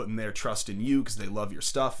they are putting their trust in you because they love your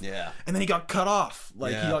stuff. Yeah. And then he got cut off.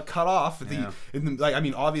 Like, he got cut off. Yeah. I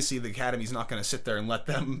mean, obviously the Academy's not going to sit there and let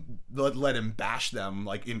him bash them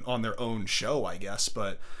like on their own show, I guess,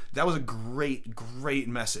 but that was a great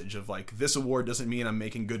message of like, this award doesn't mean I'm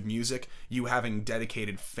making good music. You having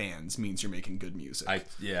dedicated fans means you're making good music.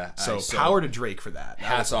 So power to Drake for that.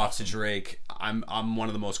 Hats off to Drake. I'm one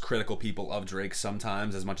of the most critical people of Drake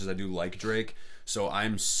sometimes, as much as I do like Drake. So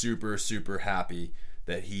I'm super happy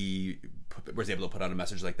that he was able to put out a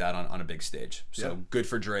message like that on a big stage. So good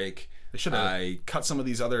for Drake. They should have cut some of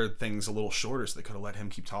these other things a little shorter so they could have let him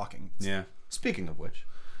keep talking. Yeah. Speaking of which.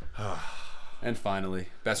 And finally,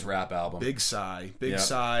 best rap album. Big sigh,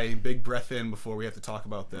 big breath in before we have to talk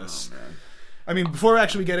about this. Oh, man. I mean, before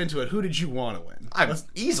actually we get into it, who did you want to win? I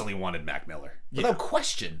easily wanted Mac Miller, without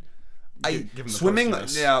question. Give him the Swimming,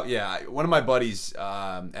 post, yeah. One of my buddies,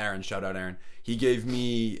 Aaron, shout out Aaron. He gave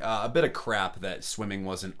me a bit of crap that Swimming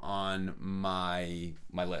wasn't on my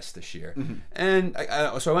list this year, and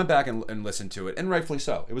so I went back and listened to it, and rightfully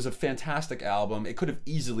so. It was a fantastic album. It could have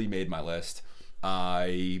easily made my list.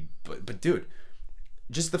 But dude,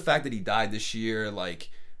 just the fact that he died this year,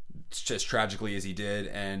 like, just tragically as he did,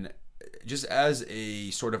 and just as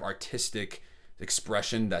a sort of artistic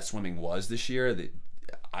expression that Swimming was this year, that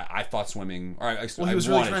I thought Swimming. He was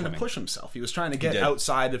really trying to push himself. He was trying to get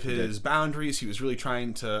outside of his boundaries. He was really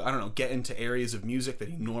trying to, get into areas of music that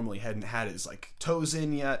he normally hadn't had his like toes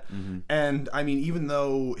in yet. And I mean, even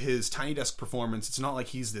though his Tiny Desk performance, it's not like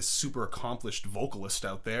he's this super accomplished vocalist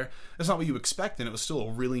out there. That's not what you expect, and it was still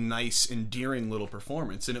a really nice, endearing little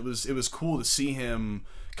performance. And it was cool to see him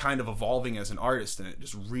kind of evolving as an artist, and it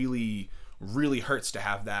just really hurts to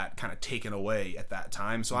have that kind of taken away at that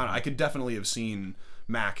time. So I could definitely have seen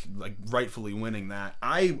Mac like rightfully winning that.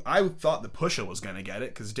 I thought that Pusha was gonna get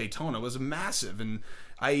it because Daytona was massive, and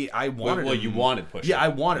I wanted. Well, you wanted Pusha. Yeah, I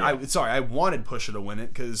wanted. Yeah. I wanted Pusha to win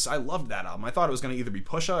it because I loved that album. I thought it was gonna either be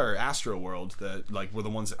Pusha or Astroworld that like were the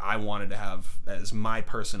ones that I wanted to have as my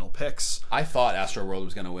personal picks. I thought Astroworld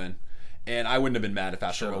was gonna win, and I wouldn't have been mad if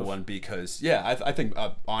Astroworld won because I think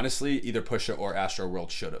honestly either Pusha or Astroworld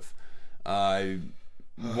should have.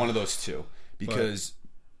 One of those two, because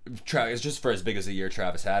Travis, just for as big as a year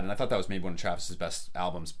Travis had, and I thought that was maybe one of Travis's best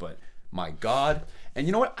albums, but my God. And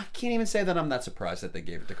you know what? I can't even say that I'm that surprised that they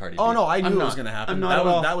gave it to Cardi B. Oh no, I knew it was going to happen.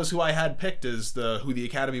 That was who I had picked as who the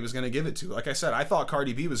Academy was going to give it to. Like I said, I thought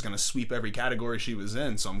Cardi B was going to sweep every category she was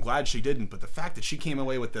in, so I'm glad she didn't. But the fact that she came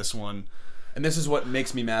away with this one. And this is what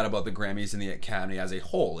makes me mad about the Grammys and the Academy as a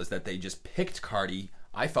whole, is that they just picked Cardi,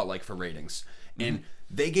 I felt like, for ratings. And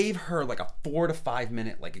they gave her like a 4 to 5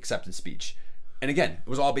 minute like acceptance speech. And again, it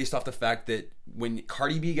was all based off the fact that when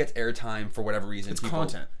Cardi B gets airtime for whatever reason, it's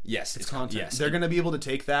content. Yes, it's content. Yes. They're going to be able to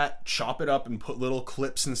take that, chop it up, and put little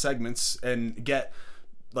clips and segments, and get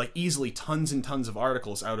like easily tons and tons of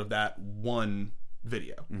articles out of that one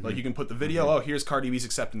video. Like you can put the video, here's Cardi B's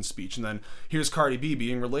acceptance speech, and then here's Cardi B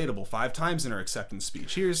being relatable 5 times in her acceptance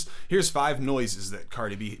speech. Here's 5 noises that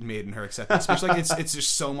Cardi B made in her acceptance speech. Like it's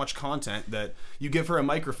just so much content that you give her a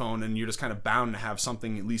microphone and you're just kind of bound to have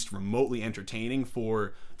something at least remotely entertaining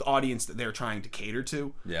for the audience that they're trying to cater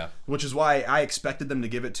to. Yeah. Which is why I expected them to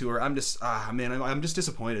give it to her. I'm just I'm just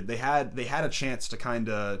disappointed. They had a chance to kind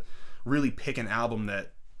of really pick an album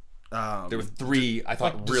that there were 3 I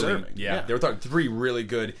thought really deserving. there were 3 really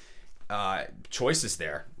good choices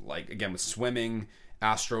there, like again with Swimming,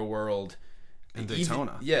 Astroworld, and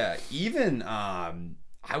Daytona. Even I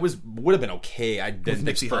would have been okay. I didn't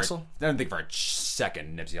think for a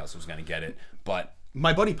second Nipsey Hussle was going to get it, but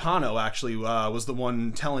my buddy Pano actually was the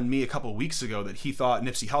one telling me a couple weeks ago that he thought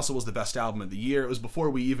Nipsey Hussle was the best album of the year. It was before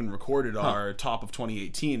we even recorded our top of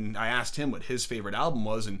 2018. I asked him what his favorite album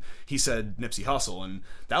was, and he said Nipsey Hussle, and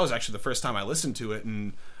that was actually the first time I listened to it,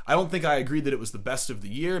 and I don't think I agreed that it was the best of the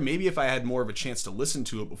year. Maybe if I had more of a chance to listen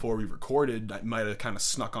to it before we recorded, I might have kind of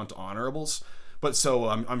snuck onto honorables. But so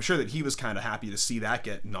I'm sure that he was kind of happy to see that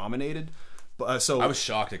get nominated. So I was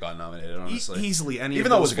shocked it got nominated, honestly. Easily, any of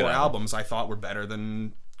those 4 albums I thought were better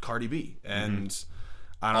than Cardi B, and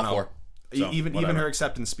I don't know. So, even her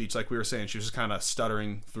acceptance speech, like we were saying, she was just kind of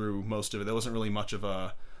stuttering through most of it. There wasn't really much of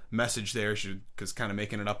a message there. She was kind of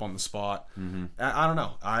making it up on the spot. I don't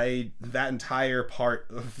know. That entire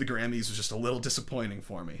part of the Grammys was just a little disappointing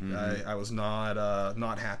for me. I was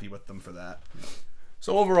not happy with them for that.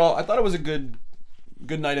 So overall, I thought it was a good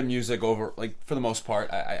good night of music over, like, for the most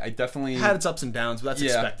part. I definitely had its ups and downs, but that's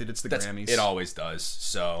expected. It's the Grammys. It always does.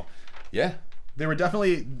 So, yeah. There were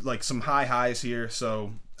definitely like some high highs here,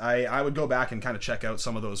 so I would go back and kind of check out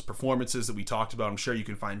some of those performances that we talked about. I'm sure you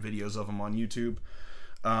can find videos of them on YouTube.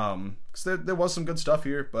 Because there was some good stuff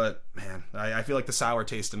here, but man, I feel like the sour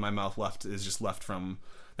taste in my mouth is just left from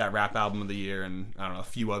that rap album of the year, and I don't know,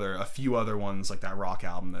 a few other ones like that rock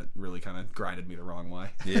album that really kind of grinded me the wrong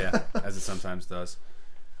way. Yeah, as it sometimes does.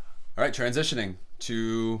 All right, transitioning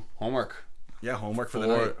to homework. Yeah, homework for the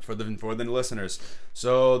night. For the listeners.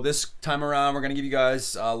 So this time around, we're going to give you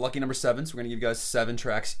guys lucky number 7. So we're going to give you guys 7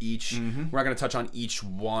 tracks each. Mm-hmm. We're not going to touch on each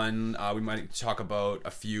one. We might talk about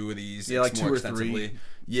a few of these like more 2 or extensively. 3.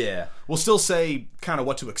 Yeah. We'll still say kind of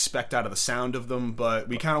what to expect out of the sound of them, but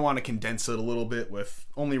we kind of want to condense it a little bit with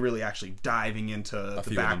only really actually diving into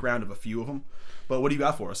the background of a few of them. But what do you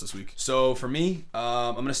got for us this week? So for me,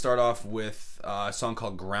 I'm going to start off with a song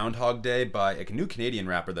called Groundhog Day by a new Canadian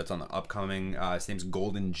rapper that's on the upcoming. His name's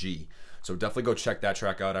Golden G. So definitely go check that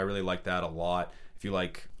track out. I really like that a lot. If you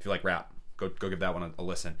like rap, go give that one a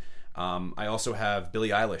listen. I also have Billie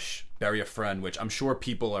Eilish, Bury a Friend, which I'm sure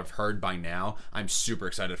people have heard by now. I'm super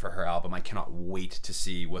excited for her album. I cannot wait to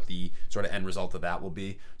see what the sort of end result of that will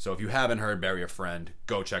be. So if you haven't heard Bury a Friend,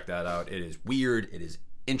 go check that out. It is weird. It is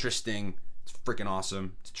interesting. It's freaking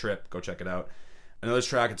awesome. It's a trip. Go check it out. Another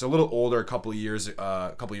track. It's a little older, a couple years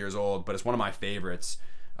old, but it's one of my favorites.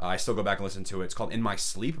 I still go back and listen to it. It's called In My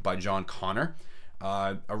Sleep by John Connor,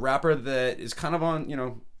 a rapper that is kind of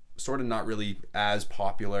on, sort of not really as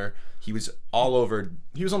popular. He was all over.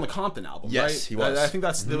 He was on the Compton album, yes, right? Yes, he was. I think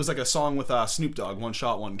there was like a song with Snoop Dogg, One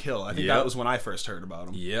Shot, One Kill. I think that was when I first heard about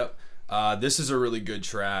him. Yep. This is a really good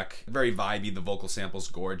track. Very vibey. The vocal sample's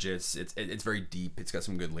gorgeous. It's very deep. It's got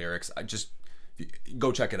some good lyrics.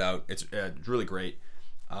 Go check it out. It's really great.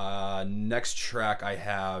 Next track I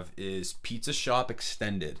have is Pizza Shop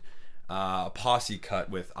Extended. A posse cut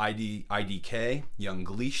with IDK, Young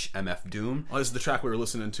Gleesh, MF Doom. Oh, this is the track we were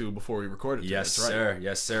listening to before we recorded today. Yes, sir. Right.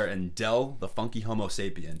 Yes, sir. And Del, the Funky Homo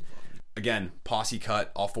Sapien. Again, posse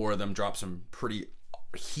cut. All 4 of them dropped some pretty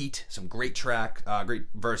heat, some great great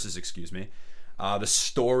verses, excuse me. The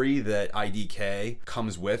story that IDK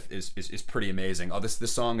comes with is pretty amazing.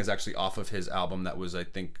 This song is actually off of his album that was, I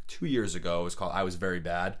think, 2 years ago. It was called I Was Very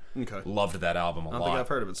Bad. Okay. Loved that album a lot. I don't think I've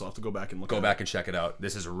heard of it, so I'll have to go back and look at it. Go back and check it out.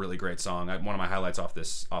 This is a really great song. One of my highlights off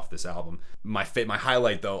this album. My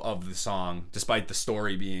highlight, though, of the song, despite the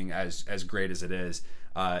story being as great as it is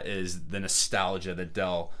the nostalgia that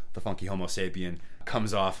Del, the Funky Homo Sapien,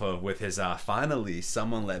 comes off of with his finally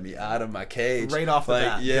someone let me out of my cage. Right off the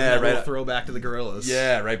bat. Yeah, right. Throwback to the Gorillaz.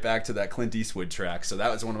 Yeah, right back to that Clint Eastwood track. So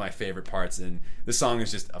that was one of my favorite parts, and this song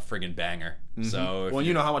is just a friggin' banger. Mm-hmm. So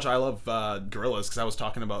you know how much I love Gorillaz because I was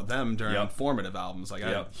talking about them during formative albums. Like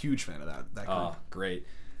I'm a huge fan of that group. Oh, great.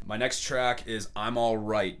 My next track is I'm All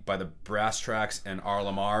Right by the Brass Tracks and R.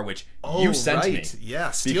 Lamar, which you sent me. Yeah,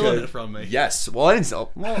 stealing it from me. Yes. Well, I didn't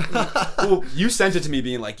sell. Well, you sent it to me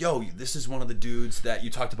being like, yo, this is one of the dudes that you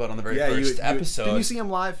talked about on the very first episode. Didn't you see him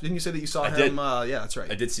live? Didn't you say that you saw him? Yeah, that's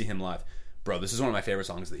right. I did see him live. Bro, this is one of my favorite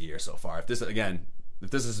songs of the year so far. If this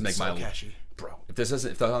doesn't make my catchy. Bro, if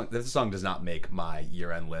the song does not make my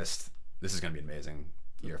year-end list, this is going to be an amazing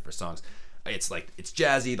year for songs. It's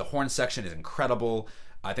jazzy. The horn section is incredible.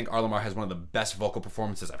 I think R. Lamar has one of the best vocal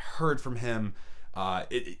performances I've heard from him.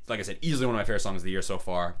 Like I said, easily one of my favorite songs of the year so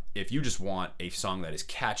far. If you just want a song that is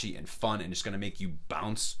catchy and fun and just going to make you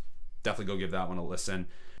bounce, definitely go give that one a listen.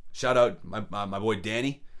 Shout out my boy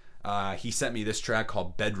Danny. He sent me this track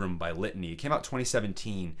called Bedroom by Litany. It came out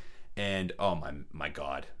 2017, and oh my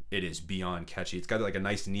god, it is beyond catchy. It's got like a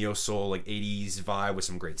nice neo-soul, like 80s vibe with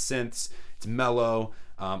some great synths. It's mellow.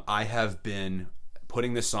 I have been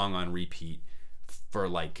putting this song on repeat for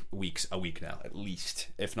like a week now, at least,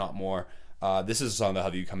 if not more. This is a song that'll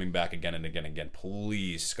have you coming back again and again and again.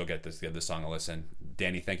 Please go give this song a listen.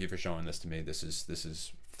 Danny, thank you for showing this to me. This is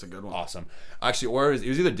it's a good one. Awesome. Actually, or it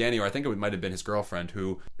was either Danny or I think it might have been his girlfriend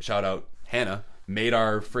who, shout out Hannah, made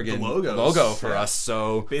our friggin' logo for us.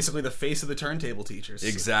 So basically the face of the turntable teachers.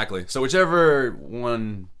 Exactly. So whichever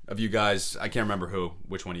one of you guys, I can't remember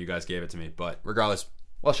which one of you guys gave it to me, but regardless,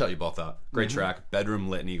 I'll shout you both out. Great track, Bedroom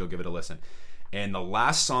Litany. Go give it a listen. And the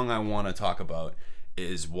last song I want to talk about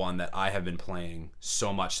is one that I have been playing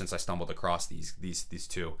so much since I stumbled across these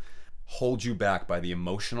two. Hold You Back by the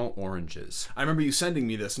Emotional Oranges. I remember you sending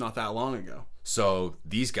me this not that long ago. So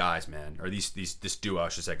these guys, man, or this duo, I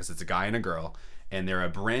should say, because it's a guy and a girl, and they're a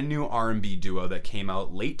brand new R&B duo that came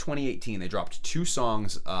out late 2018. They dropped 2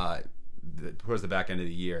 songs towards the back end of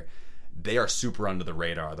the year. They are super under the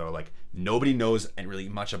radar. They're like Nobody knows really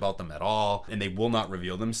much about them at all, and they will not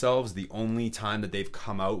reveal themselves. The only time that they've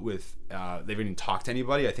come out with, they've even talked to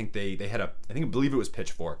anybody, I think they had I believe it was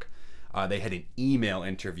Pitchfork. They had an email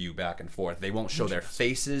interview back and forth. They won't show their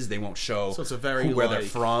faces. They won't show so it's a very where like, they're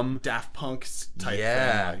from. Daft Punk type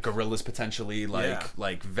thing. Like, Gorillas potentially,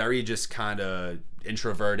 like very just kind of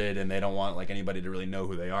introverted, and they don't want like anybody to really know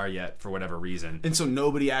who they are yet for whatever reason. And so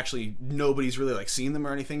nobody's really like seen them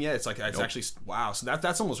or anything yet. It's like it's actually wow. So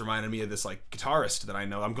that's almost reminded me of this like guitarist that I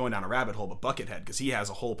know. I'm going down a rabbit hole, but Buckethead, because he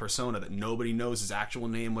has a whole persona that nobody knows his actual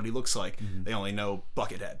name, what he looks like. They only know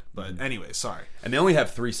Buckethead. But anyway, sorry. And they only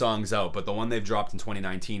have 3 songs out, but the one they've dropped in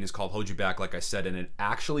 2019 is called "Hold You Back," like I said, and it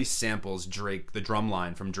actually samples Drake, the drum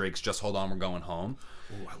line from Drake's "Just Hold On, We're Going Home."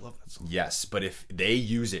 Oh, I love that song. Yes, but if they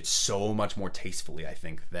use it so much more tastefully, I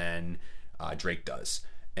think, than Drake does.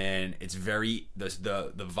 And it's very, the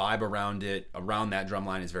vibe around that drum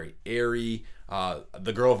line is very airy.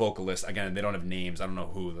 The girl vocalist, again, they don't have names. I don't know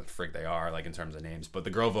who the frig they are, like in terms of names, but the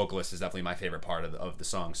girl vocalist is definitely my favorite part of the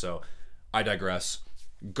song. So I digress.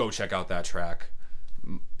 Go check out that track.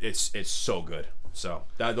 It's so good. So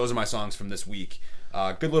those are my songs from this week.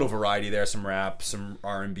 Good little variety there. Some rap, some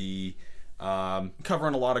R&B.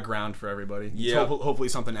 Covering a lot of ground for everybody. Yeah. Hopefully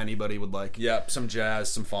something anybody would like. Yep, some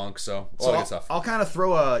jazz, some funk, so all that good stuff. I'll kind of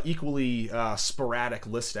throw a equally sporadic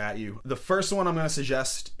list at you. The first one I'm going to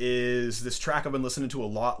suggest is this track I've been listening to a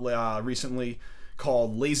lot recently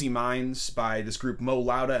called Lazy Minds by this group Mo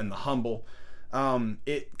Lauda and The Humble.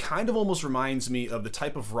 It kind of almost reminds me of the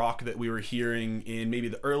type of rock that we were hearing in maybe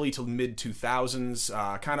the early to mid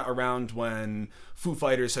 2000s, kind of around when Foo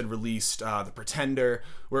Fighters had released The Pretender,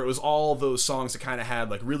 where it was all those songs that kind of had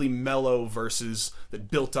like really mellow verses that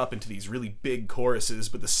built up into these really big choruses.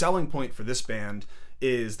 But the selling point for this band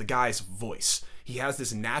is the guy's voice. He has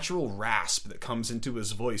this natural rasp that comes into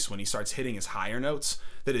his voice when he starts hitting his higher notes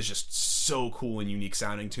that is just so cool and unique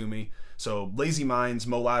sounding to me. So Lazy Minds,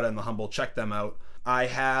 Mo Lauda and The Humble, check them out. I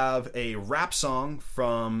have a rap song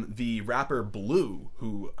from the rapper Blue,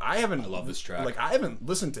 who I love this track. Like, I haven't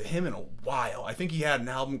listened to him in a while. I think he had an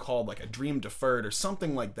album called like A Dream Deferred or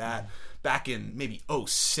something like that back in maybe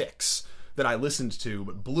 2006 that I listened to.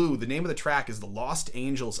 But Blue, the name of the track is the Lost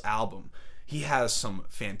Angels album. He has some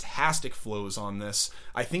fantastic flows on this.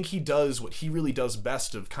 I think he does what he really does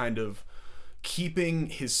best of kind of keeping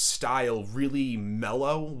his style really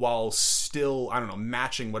mellow while still, I don't know,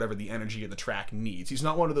 matching whatever the energy of the track needs. He's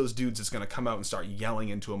not one of those dudes that's going to come out and start yelling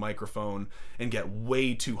into a microphone and get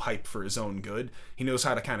way too hyped for his own good. He knows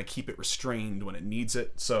how to kind of keep it restrained when it needs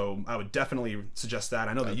it. So I would definitely suggest that.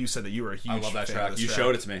 I know that you said that you were a huge fan. I love that track. You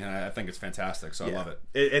showed it to me, and I think it's fantastic, so I love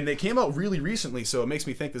it. And they came out really recently, so it makes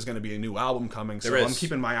me think there's going to be a new album coming. So I'm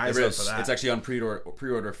keeping my eyes out for that. It's actually on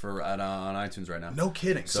pre-order for on iTunes right now. No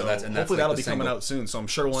kidding. So hopefully like that'll be coming out soon. So I'm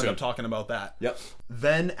sure we'll end up talking about that. Yep.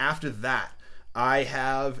 Then after that, I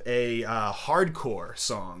have a hardcore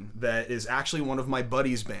song that is actually one of my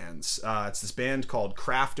buddy's bands. It's this band called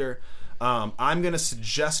Crafter. I'm going to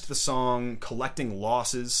suggest the song Collecting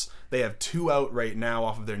Losses. They have 2 out right now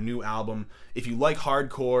off of their new album. If you like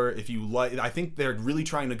hardcore, I think they're really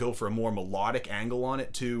trying to go for a more melodic angle on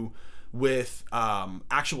it too, with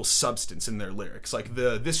actual substance in their lyrics. Like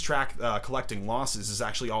this track, Collecting Losses, is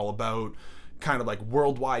actually all about kind of like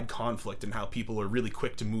worldwide conflict and how people are really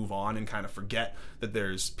quick to move on and kind of forget that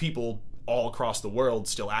there's people all across the world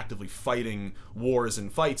still actively fighting wars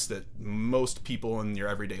and fights that most people in your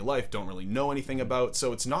everyday life don't really know anything about.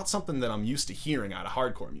 So it's not something that I'm used to hearing out of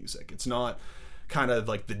hardcore music. It's not kind of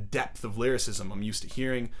like the depth of lyricism I'm used to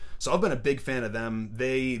hearing. So I've been a big fan of them.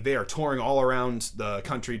 They are touring all around the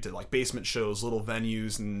country to like basement shows, little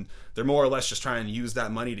venues, and they're more or less just trying to use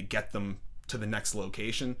that money to get them to the next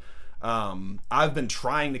location. I've been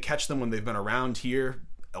trying to catch them when they've been around here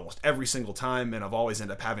almost every single time, and I've always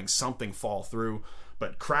ended up having something fall through.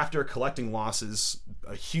 But Crafter, Collecting Losses,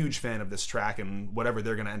 a huge fan of this track and whatever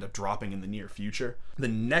they're going to end up dropping in the near future. The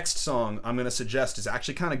next song I'm going to suggest is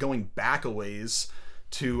actually kind of going back a ways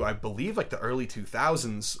to, I believe, like the early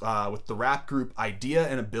 2000s with the rap group Idea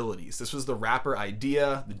and Abilities. This was the rapper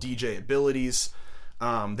Idea, the DJ Abilities.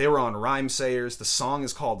 They were on Rhymesayers. The song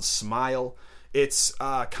is called Smile. It's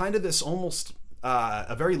kind of this almost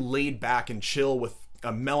a very laid back and chill with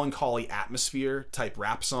a melancholy atmosphere type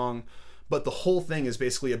rap song. But the whole thing is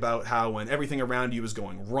basically about how when everything around you is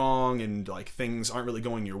going wrong and like things aren't really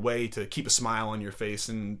going your way, to keep a smile on your face.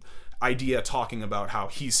 And Idea talking about how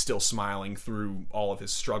he's still smiling through all of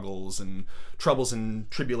his struggles and troubles and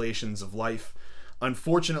tribulations of life.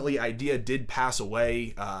 Unfortunately, Idea did pass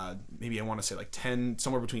away, maybe I want to say like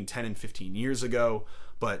somewhere between 10 and 15 years ago.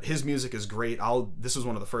 But his music is great. This was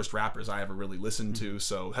one of the first rappers I ever really listened to,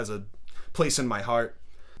 so has a Place in My Heart.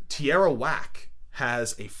 Tierra Whack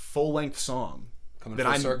has a full-length song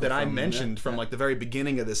that I mentioned from like the very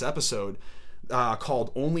beginning of this episode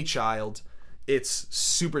called Only Child. It's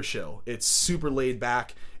super chill. It's super laid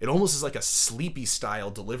back. It almost is like a sleepy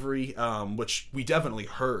style delivery, which we definitely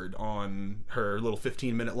heard on her little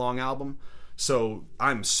 15-minute long album. So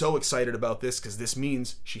I'm so excited about this because this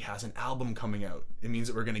means she has an album coming out. It means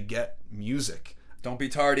that we're going to get music. Don't be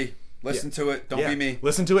tardy. Listen to it. Don't be me.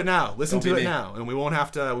 Listen to it now. Listen to it now, and we won't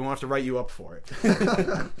have to write you up for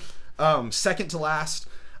it. Second to last,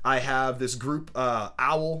 I have this group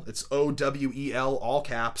Owl. It's OWEL, all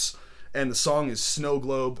caps, and the song is Snow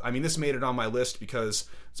Globe. I mean, this made it on my list because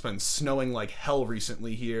it's been snowing like hell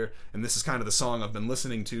recently here, and this is kind of the song I've been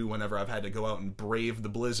listening to whenever I've had to go out and brave the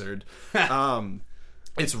blizzard.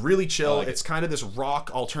 It's really chill. Like it's kind of this rock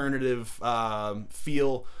alternative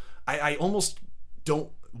feel. I almost don't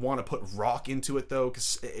want to put rock into it though,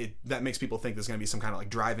 because that makes people think there's going to be some kind of like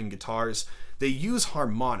driving guitars. They use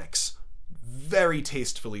harmonics very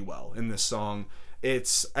tastefully well in this song.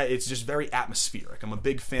 It's just very atmospheric. I'm a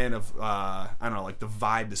big fan of I don't know, like the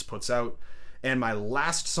vibe this puts out. And my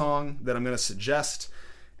last song that I'm going to suggest,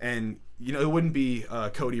 and you know, it wouldn't be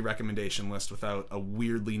a Cody recommendation list without a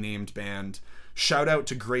weirdly named band. Shout out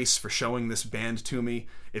to Grace for showing this band to me.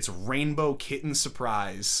 It's Rainbow Kitten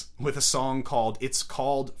Surprise with a song called It's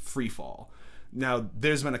Called Freefall. Now,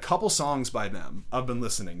 there's been a couple songs by them I've been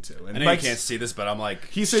listening to. And I know Mike's, you can't see this, but I'm like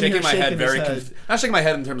he's shaking my head very... head. Not shaking my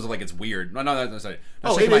head in terms of like it's weird. No, sorry.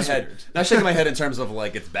 Oh, shaking it my is head. weird. Not shaking my head in terms of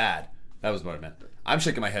like it's bad. That was what I meant. I'm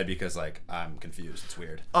shaking my head because like I'm confused. It's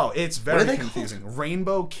weird. Oh, it's very confusing. Called?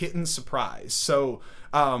 Rainbow Kitten Surprise. So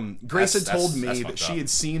Grace had told me that she had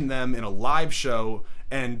seen them in a live show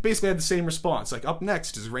and basically had the same response. Like, up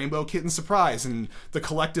next is Rainbow Kitten Surprise, and the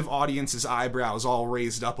collective audience's eyebrows all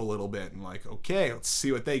raised up a little bit. And like, okay, let's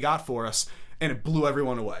see what they got for us. And it blew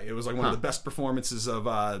everyone away. It was like one of the best performances of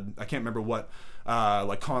I can't remember what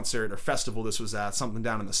like concert or festival this was at, something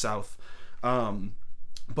down in the South.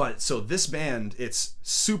 But so this band, it's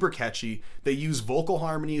super catchy. They use vocal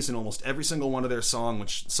harmonies in almost every single one of their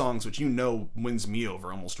songs, which you know wins me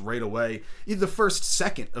over almost right away. The first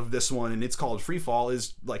second of this one, and It's Called Freefall,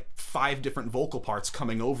 is like 5 different vocal parts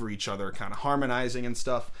coming over each other, kind of harmonizing and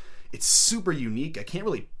stuff. It's super unique. I can't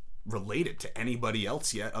really relate it to anybody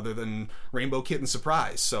else yet other than Rainbow Kitten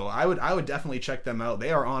Surprise. So I would definitely check them out.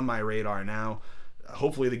 They are on my radar now.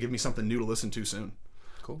 Hopefully they give me something new to listen to soon.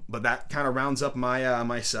 Cool. But that kind of rounds up my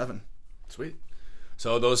my 7. Sweet.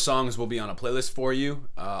 So those songs will be on a playlist for you,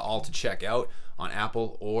 all to check out on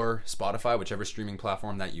Apple or Spotify, whichever streaming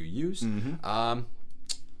platform that you use. Mm-hmm.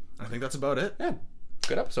 I think that's about it. Yeah.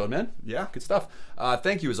 Good episode, man. Yeah. Good stuff.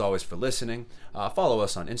 Thank you as always for listening. Follow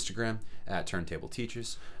us on Instagram at Turntable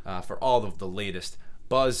Teachers for all of the latest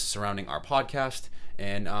buzz surrounding our podcast,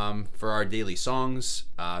 and for our daily songs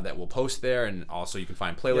that we'll post there, and also you can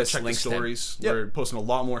find playlists, check links, the stories. Yep. We're posting a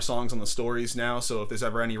lot more songs on the stories now, so if there's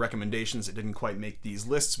ever any recommendations that didn't quite make these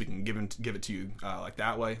lists, we can give it to you like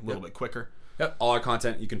that way, a little bit quicker. Yep, all our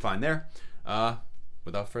content you can find there.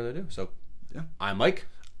 Without further ado, so yeah, I'm Mike.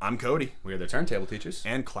 I'm Cody. We are the Turntable Teachers,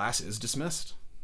 and class is dismissed.